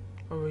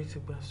 ọ̀rọ̀ yìí ti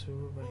gba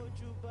sùúrù báyìí.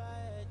 Ojúbà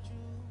ẹ̀jú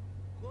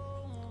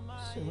kóhun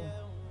máa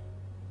yẹun.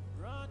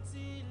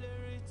 Rántí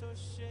ìlérí tó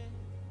ṣe.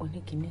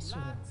 Oníkìíní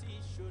sùúrù. Láti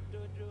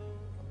ṣòdodo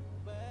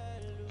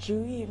pẹ̀lú. Do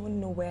you even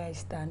know where I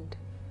stand?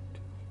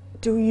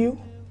 Do you?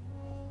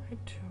 I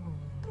do.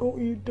 No,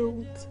 you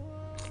don't.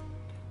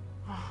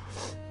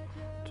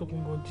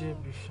 Tókunbọ̀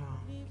jẹ̀bi ṣá.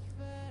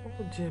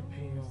 Ó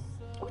jẹ̀bi o.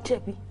 Ó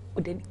jẹ̀bi,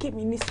 ó dẹ̀ ní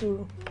kémi ní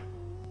sùúrù.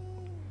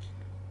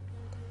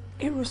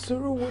 Irú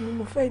sùúrù wo ni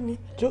mo fẹ́ ní?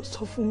 Jọ̀ọ́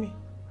sọ fún mi.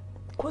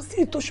 Kò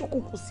sí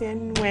ìtòṣókùnkùn sí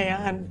ẹnu ẹ̀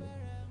hàn.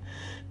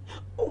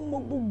 Ó mọ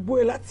gbogbo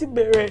ẹ̀ láti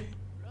bẹ̀rẹ̀.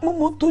 Mo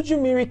mọ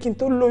tójú mi rí kí n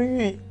tó lóyún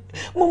yìí.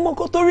 Mo mọ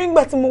nǹkan tó rí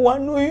ìgbà tí mo wà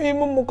ní oyún yìí.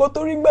 Mo mọ nǹkan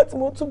tó rí ìgbà tí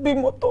mo tún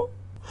bímọ tán.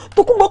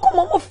 Tókunbọ̀ kọ́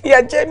mọ́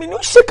fìyà jẹ mi ní ó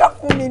ṣèkà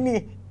fún mi ni.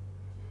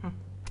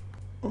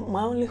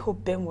 My only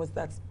hope then was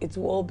that it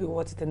will all be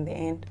worth it in the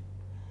end.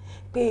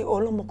 Pé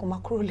ọlọ́mọ kan máa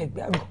kúrò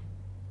lẹ́gbẹ̀ẹ́ àgọ́.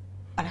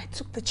 And I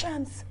took the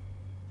chance.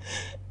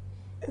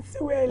 And see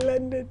where I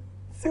landed.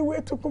 See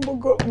where Tókunbọ̀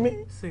got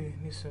me. See,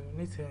 Niso,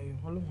 ní ti Ayọ̀,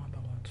 Ọlọ́run á bá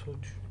wa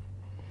tọ́jú.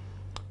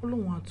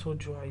 Ọlọ́run á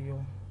tọ́jú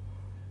Ayọ̀.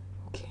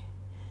 Okay.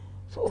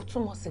 So ó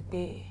túmọ̀ sí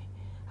pé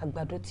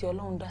àgbàdo tí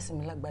Ọlọ́run dá sí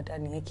mi lágbàdá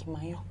nìyẹn kí n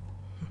máa yàn.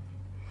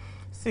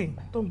 See,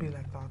 don't be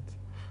like that.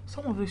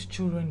 Some of these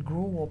children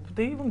grow up,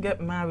 they even get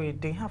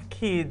married, they have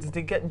kids,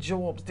 they get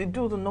jobs, they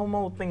do the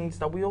normal things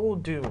that we all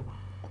do.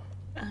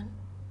 And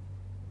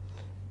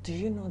do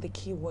you know the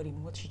key word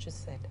in what you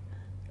just said?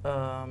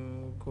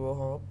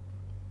 Grow up.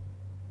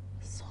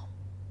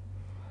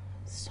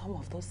 Some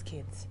of those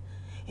kids,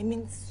 it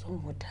means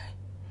some will die.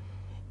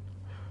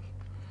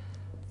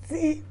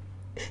 See,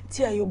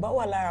 Ayọ̀ bá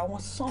wà lára àwọn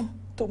some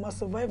tó máa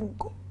survive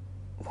nǹkan.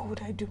 What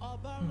would I do?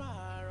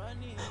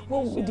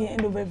 What would be the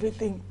end of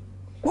everything?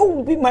 What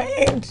would be my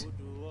end?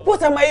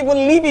 What am I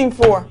even living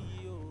for?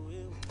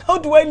 How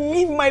do I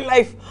live my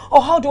life? Or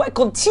how do I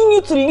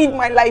continue to live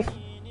my life?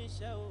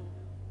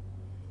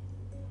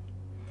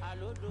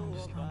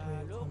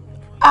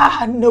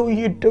 No,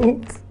 you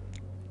don't.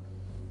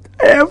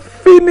 I am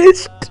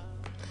finished.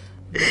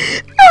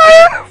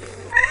 I am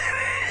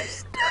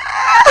finished.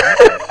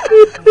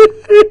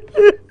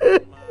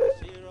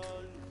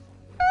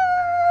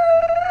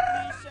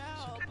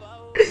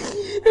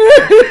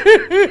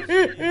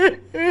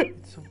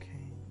 It's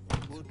okay.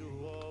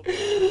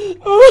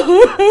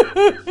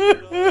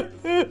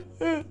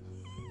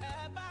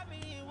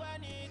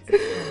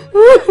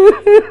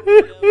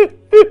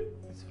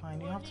 It's fine.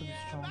 You have to be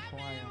strong for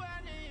Ayọ̀.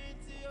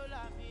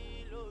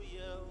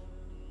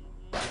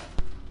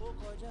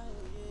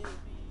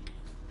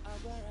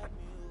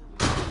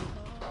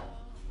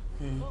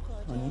 Hey,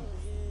 honey.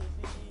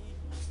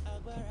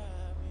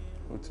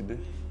 Ó ti dé?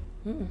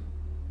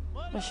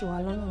 Ó ṣì wà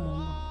lọ́nà mọ́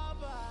mọ́.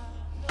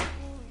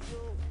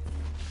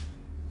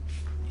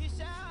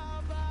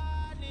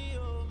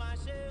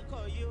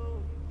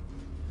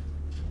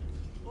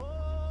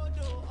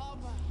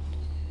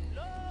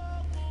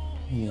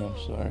 Yeah, I'm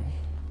sorry.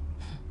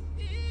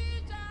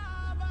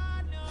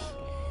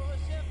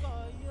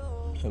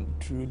 I'm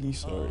truly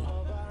sorry.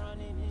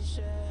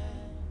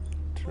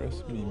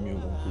 Trust me, mi ò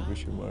mọ̀ pé bó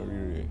ṣe máa rí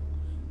rẹ̀.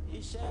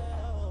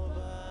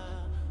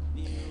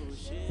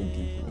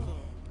 Forgive me.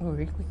 Oh,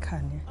 Rick, we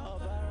can,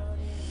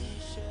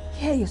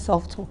 hear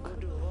yourself talk.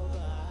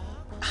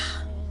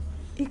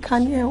 You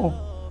can hear him.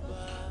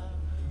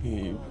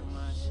 Babe.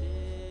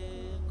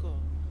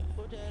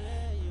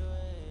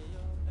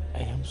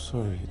 I am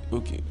sorry.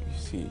 Okay, you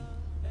see.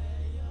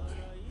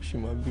 She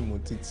might be more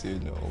títí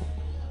now.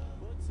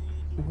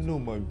 Òun náà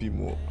máa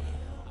bímọ.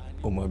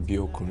 Ó máa bí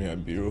ọkùnrin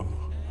àbíró.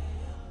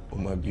 Ó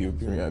máa bí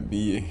obìnrin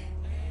àbíyè.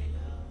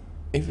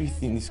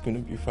 everything is going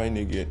to be fine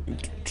again.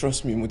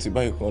 Trust me,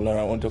 Mutibai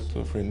Kolara, one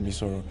doctor friend,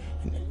 Misoro,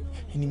 and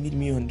he made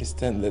me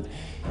understand that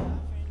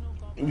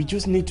we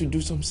just need to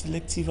do some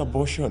selective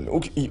abortion.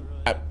 Okay,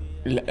 I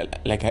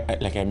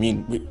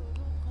mean,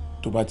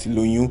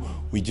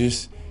 we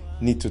just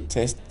need to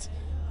test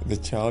the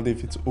child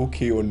if it's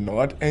okay or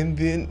not, and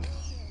then.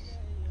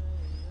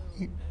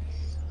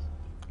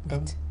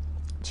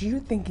 Do you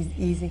think it's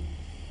easy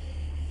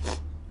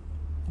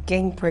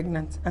getting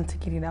pregnant and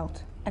taking it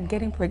out, and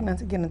getting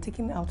pregnant again and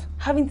taking it out,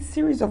 having a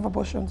series of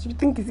abortions? You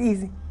think it's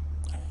easy?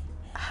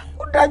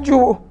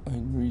 Odájú. I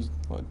know it's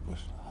not, but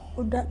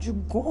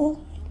Odájú, go.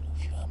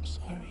 I'm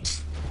sorry.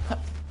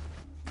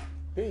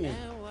 Hey.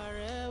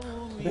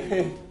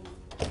 Hey.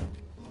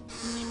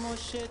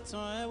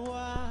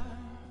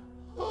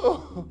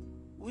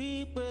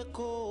 Wípé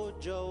kó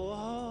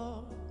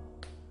jọ̀wọ́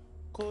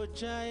kó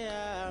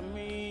jáyà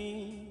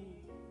mi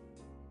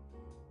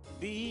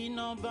bí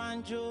iná bá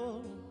ń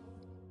jó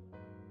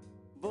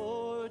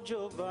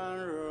bójò bá ń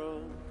rọ̀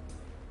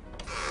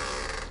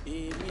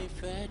èmi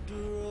fẹ́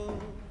dúró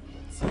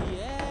tí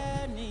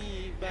ẹ ní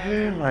ìgbà.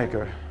 Hey,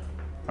 Michael.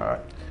 All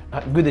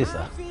right. Good day,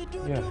 sir.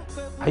 Yeah.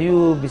 Are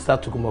you Mr.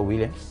 Tukumba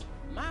Williams?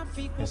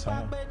 Yes, I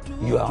am.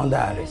 You are under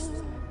arrest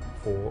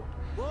for.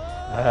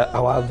 I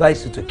will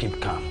advise you to keep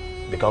calm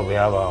because we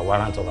have a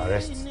warrant of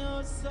arrest. Let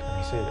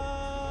me see it.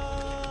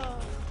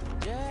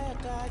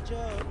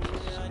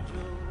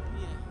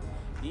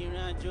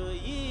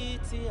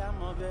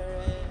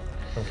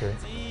 Okay.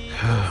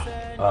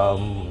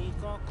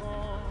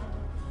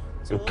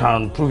 You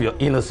can prove your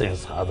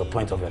innocence at the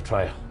point of your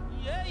trial.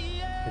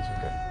 It's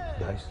okay.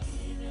 Guys.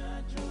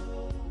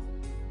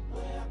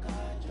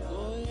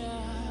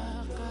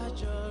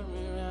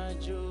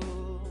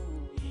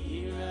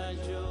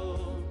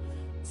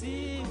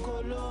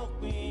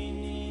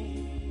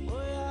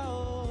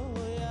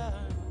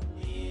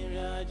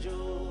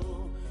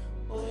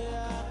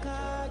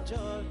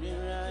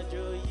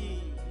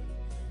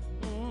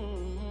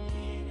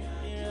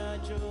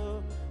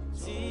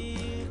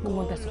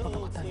 Gbogbo ọdẹ sí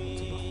pátápátá ni mo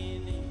ti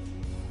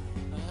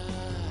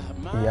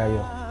gbọ́.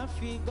 Ìyáyọ̀,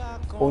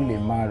 ó lè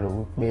máa rò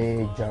wípé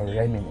ìjà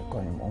ọ̀rẹ́ mi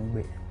nìkan ni mò ń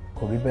gbé.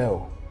 Kò rí bẹ́ẹ̀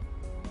o.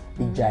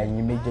 Ìjà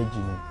ẹ̀yin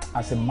méjèèjì ni.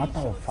 As a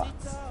matter of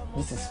fact,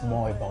 this is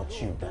more about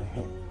you than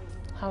him.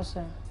 How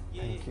so?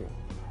 Thank you.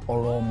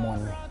 Ọ̀rọ̀ ọmọ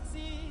ni.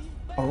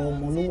 Ọ̀rọ̀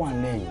ọmọ ló wà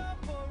lẹ́yìn.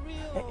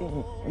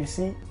 You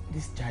see,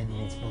 this child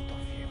needs both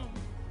of you.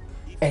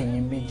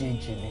 Ẹ̀yin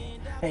méjèèjì ni.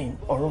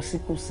 Ọ̀rọ̀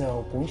sickle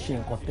cell kò ń ṣe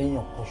nǹkan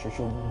téèyàn kan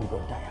ṣoṣo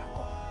gbọ́dọ̀ dáyà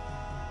kọ.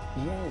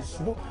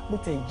 Yes, bó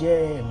tẹ̀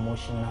jẹ́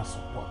emotional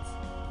support.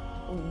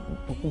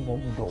 Tókùnbọ̀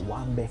gbọ́dọ̀ wà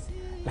ń bẹ̀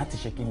láti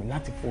ṣe kíni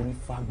láti forí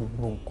fa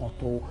gbogbo nǹkan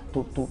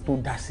tó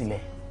dá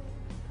sílẹ̀.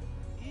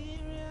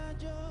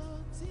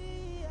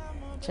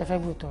 Ṣé fẹ́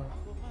gbọ́ tọrọ?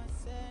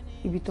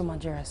 Ibi tó máa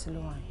jẹrà sí ló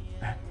wà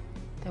yìí.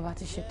 Tẹ́ bá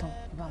ti ṣetán,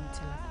 ẹ bá mi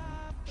tilẹ̀kùn.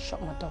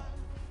 Shut my door.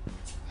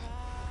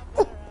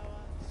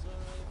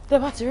 Tẹ́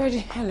bá ti ready,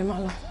 ẹ lè máa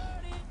lọ.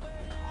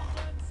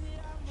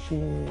 Ṣé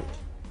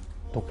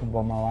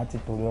Tókùnbọ̀ máa wá ti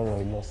torí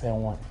ọ̀rọ̀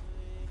ìlọsẹ́wọ̀n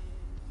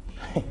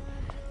ni?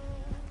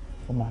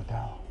 Ó máa dá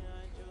o.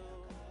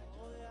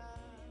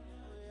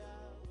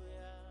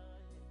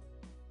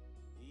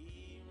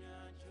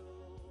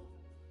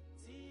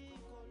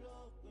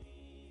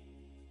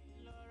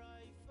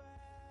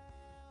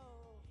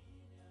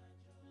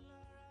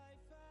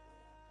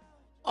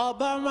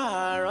 Ọba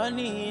máa rán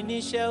ní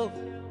níṣẹ́ o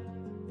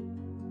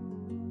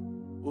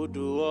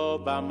odò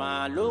ọba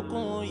máa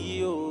lókun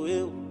yìí òwe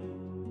o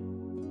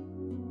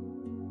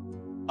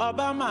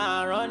ọba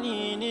máa rán ní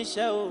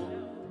níṣẹ́ o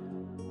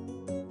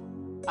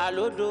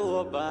àlódò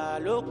ọba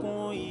lókun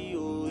yìí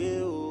òwe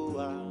o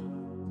wa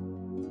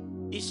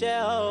iṣẹ́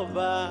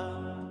ọba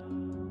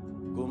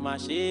kò má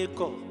ṣe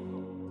kọ̀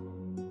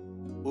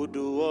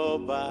odò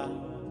ọba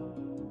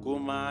kò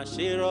má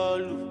ṣe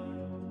rọ́ọ̀lù.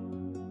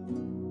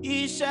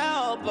 Iṣẹ́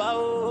ọba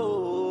o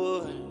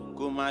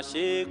kò má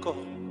ṣe kọ̀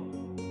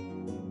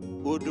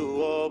odò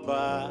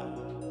ọba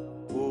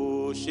kò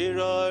ṣe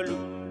rọ́ọ̀lù.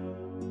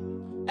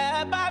 Ẹ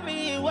bá mi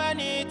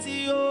wẹ́ni tí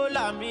ó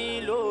là mí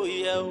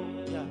lóye o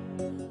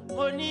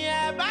mo ní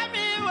ẹ bá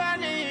mi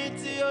wẹ́ni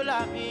tí ó là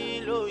mí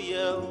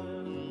lóye o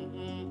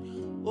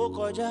ó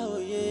kọjá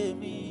òye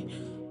mi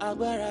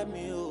agbára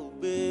mi ò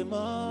gbé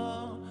mọ́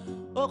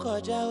ó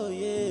kọjá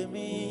òye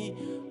mi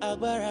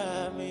agbára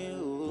mi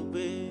ò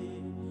gbé.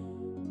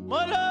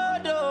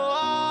 Mọ́lódò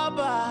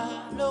ọba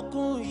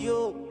lókun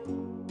yóò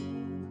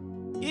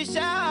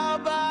iṣẹ́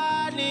ọba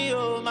ni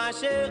ó máa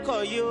ṣe kọ̀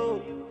yóò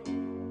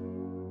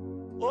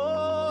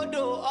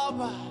odò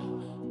ọba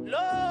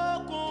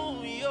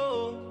lókun yóò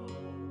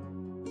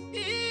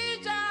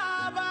iṣẹ́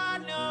ọba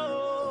ni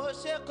ó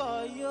ṣe kọ̀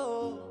yóò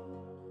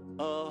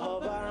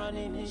ọba rán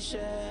ni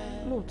níṣẹ́.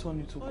 Lóòótọ́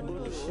ni Tókùnbọ̀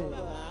ló ṣe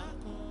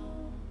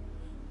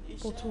é,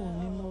 but ó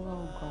ní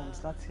moral grounds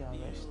láti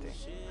arrest ẹ.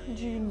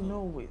 Do you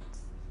know it?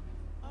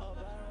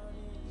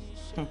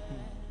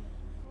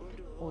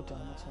 Ó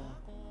dáná tán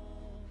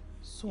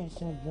sọ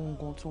nǹkan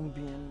gbọ̀ngàn tó ń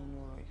bí ẹnu nínú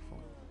ọ̀rọ̀ ìfọ̀.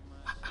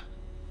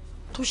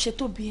 Tó ṣe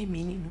tó bí èmi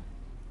nínú.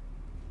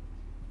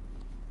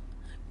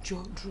 jọ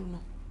dúró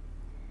náà.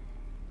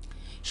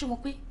 Ṣé mo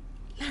pé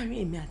láàrin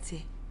èmi àti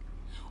ẹ,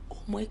 ó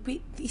mọ̀ pé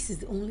this is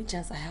the only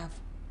chance I have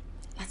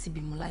láti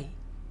bímọ láyé.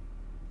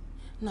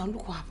 Now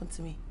look what happened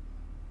to me.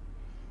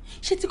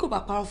 Ṣé tí kò bá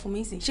parọ́ fún mi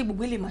nísìn, ṣé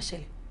gbogbo ilé máa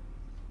ṣẹlẹ̀?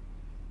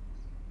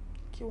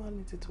 Kí wàá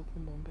ní títí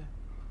okun mọ́ bẹ́ẹ̀?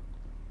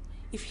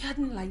 If you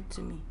hadn't lied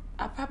to me,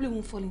 I probably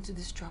won't fall into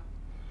this trap.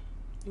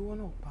 Ìwọ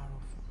náà parọ́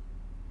fún.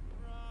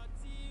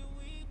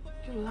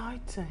 You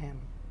lied to him.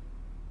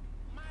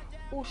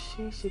 Ó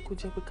ṣeé ṣe kó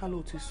jẹ́ pé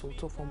kálọ̀ ti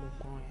sòótọ́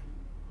fọmọkùnrin ẹ̀.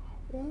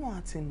 Òun náà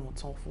àti nà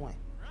tán fún ẹ̀.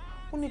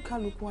 Ó ní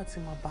kálukú àti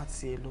máa bá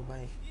tiẹ̀ lọ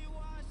báyìí.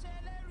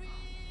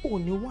 Ò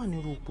ní wà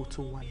nírú ipò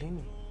tó wà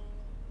lẹ́nu.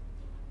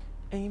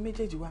 Ẹ̀yin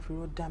méjèèjì wá fi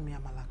rọ́ dá mi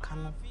àmàlà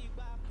kaná.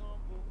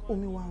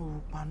 Omi wá ń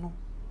ru paná.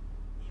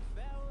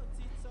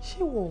 Ṣé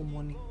ìwọ ò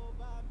mọ̀ ni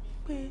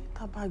pé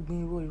tá bá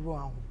gbin irọ́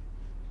ahùn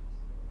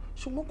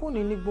ṣùgbọ́n kò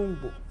ní ní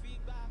gbòǹgbò?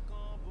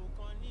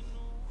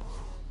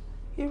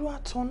 Irọ́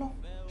àtọ́nà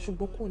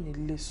ṣùgbọ́n kò ní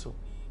léso.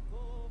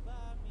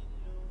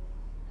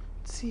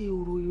 Tí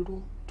ehoro irọ́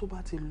tó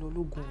bá ti lọ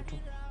lógún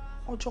ọdún,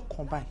 ọjọ́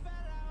kan báyìí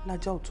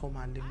lájà ọ̀tọ̀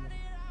máa lè mọ́.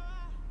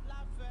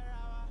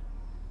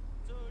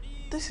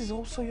 This is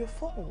also your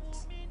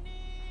fault.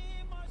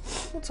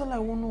 Mọ́tọ́lá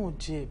ìwọ náà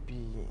jẹ̀bi.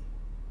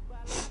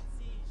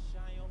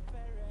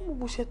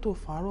 Gbogbo iṣẹ́ tó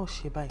fàárọ̀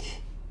ṣe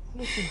báyìí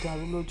ló ti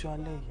dàrú lọ́jọ́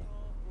alẹ́ yìí.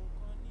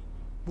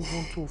 Gbogbo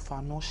ohun tó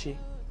fàánà ṣe,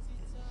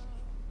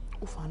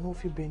 ó fàánà ó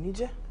fi bẹ̀ ní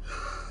jẹ́.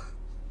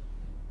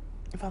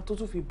 Ìfà tó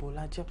tún fi bọ̀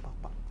la jẹ́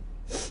pàpà.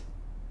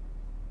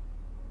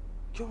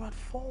 You're at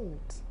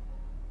fault.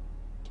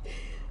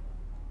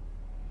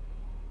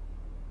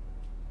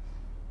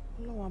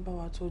 Ọlọ́run á bá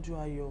wa tọ́jú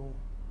ayọ̀ o.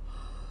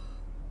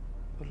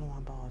 Ọlọ́run á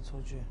bá wa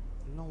tọ́jú ẹ̀.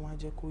 Ọlọ́run á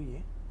jẹ́ kó yé.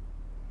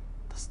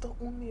 That's the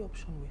only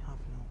option we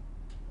have now.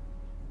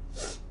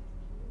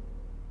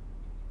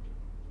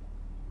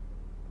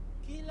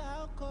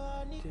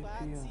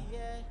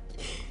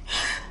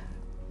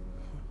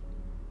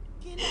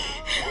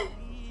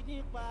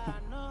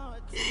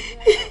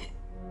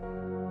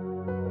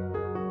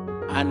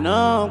 Àná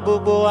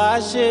gbogbo wa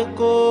ṣe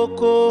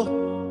kókó,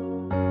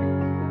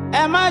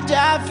 ẹ má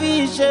jà fi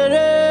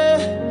ṣeré,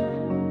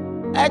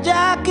 ẹ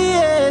já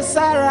kíyè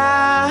sára.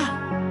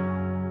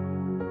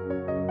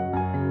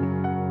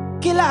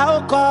 Kí la ó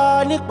kọ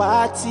nípa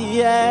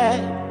tiẹ̀?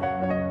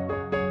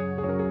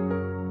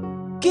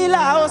 Kí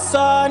la ó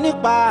sọ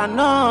nípa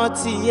àná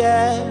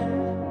tiẹ̀?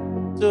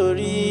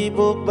 Torí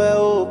bó pẹ́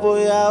ó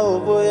bóyá ó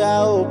bóyá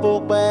ó bó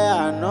pẹ́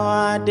àná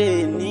adé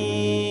ní.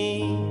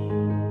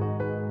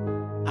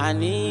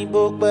 Àní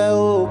bó pẹ́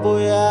ó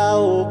bóyá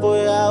ó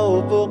bóyá ó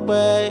bó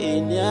pẹ́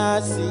èní á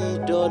sì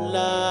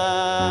dọ́là.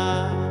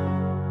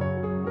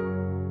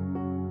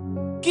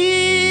 Kí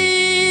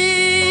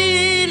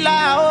la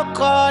ó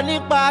kọ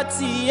nípa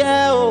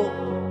tiẹ̀ o?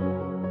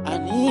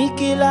 Àní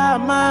kí la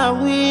máa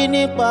wí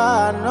nípa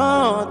àná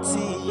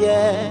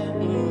tiẹ̀?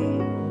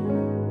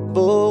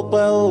 Bó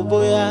pẹ́ ó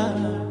bóyá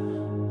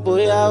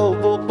bóyá ó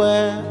bó pẹ́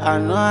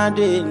àná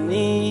adé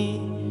ní.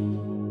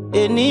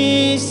 Èní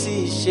sì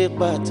ṣe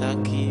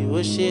pàtàkì ó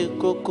ṣe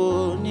kókó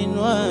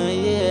nínú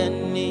ayé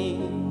ẹni.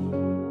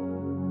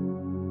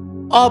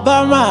 Ọba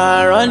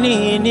máa rán ní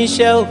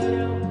níṣẹ́ o.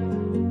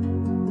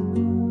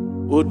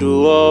 Odò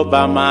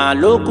ọba máa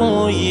lókun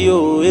yìí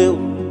òwe o.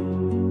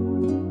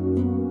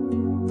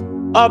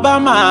 Ọba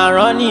máa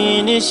rán ní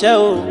níṣẹ́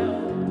o.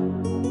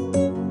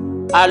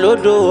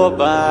 Àlódò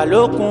ọba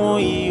lókun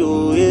yìí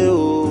òwe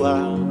o wa.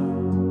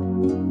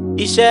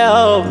 Iṣẹ́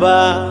ọba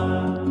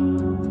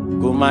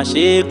kò má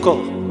ṣe kọ̀.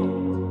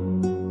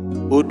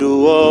 Odò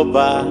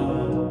ọba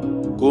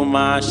kò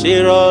má ṣe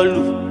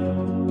rọ́lù.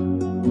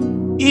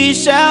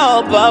 Iṣẹ́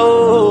ọba o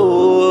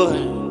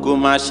kò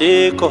má ṣe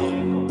kọ̀.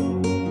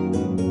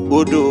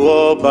 Odò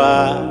ọba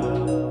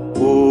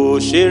kò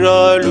ṣe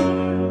rọ́lù.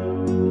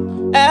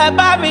 Ẹ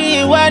bá mi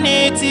wẹ́ni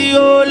tí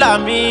ó là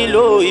mí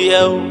lóye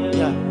o.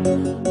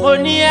 Mo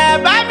ní ẹ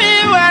bá mi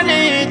wẹ́ni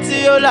tí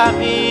ó là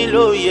mí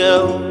lóye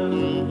o.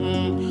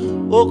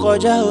 Ó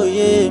kọjá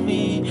òye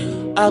mi,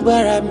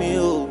 agbára mi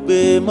ò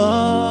gbé mọ́.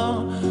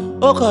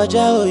 Ó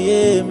kọjá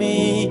òye mi,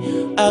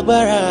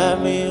 agbára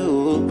mi ò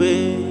gbé.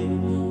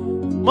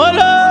 Mo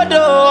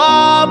lódò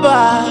ọba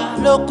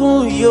lókun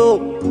yó.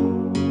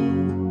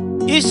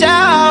 Iṣẹ́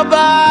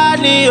ọba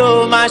ni ó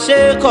máa ṣe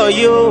kọ̀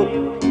yó.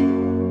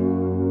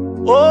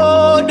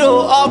 Odò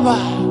ọba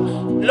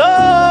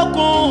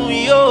lókun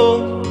yó.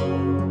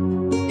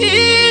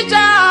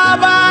 Iṣẹ́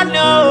ọba ni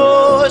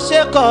ó ṣe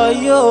kọ̀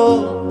yó.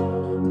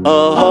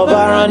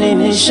 Ọba rán ni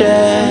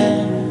níṣẹ́,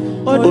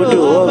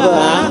 odò ọba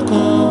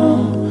kún.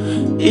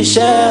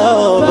 Iṣẹ́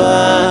ọba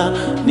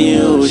ni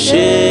ó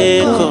ṣe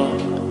kọ̀.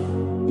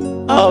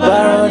 Ọba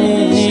rán ni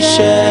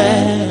níṣẹ́,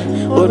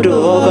 odò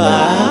ọba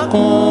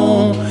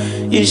kún.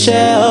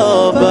 Iṣẹ́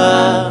ọba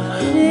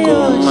kò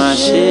má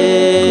ṣe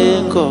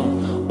kọ̀.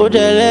 Ó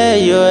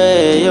dẹlẹ́yọ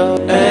ẹ̀yọ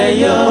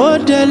ẹ̀yọ, ó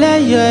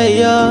dẹlẹ́yọ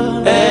ẹ̀yọ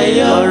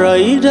ẹ̀yọ. Ọ̀rọ̀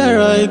yìí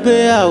dọ̀rọ̀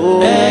ìgbéyàwó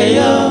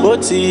ẹ̀yọ. Bó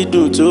ti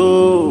dùn tó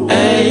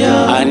ẹ̀yọ,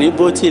 àní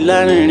bó ti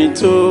lárinrin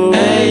tó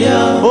ẹ̀yọ.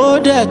 Ó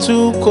dẹ̀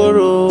tún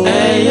korò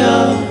ẹ̀yọ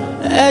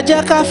ẹ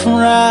jẹ́ ká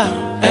fúnra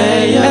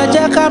ẹ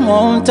jẹ́ ká mọ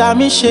ohun tá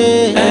mi ṣe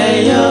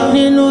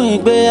nínú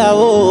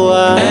ìgbéyàwó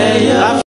wa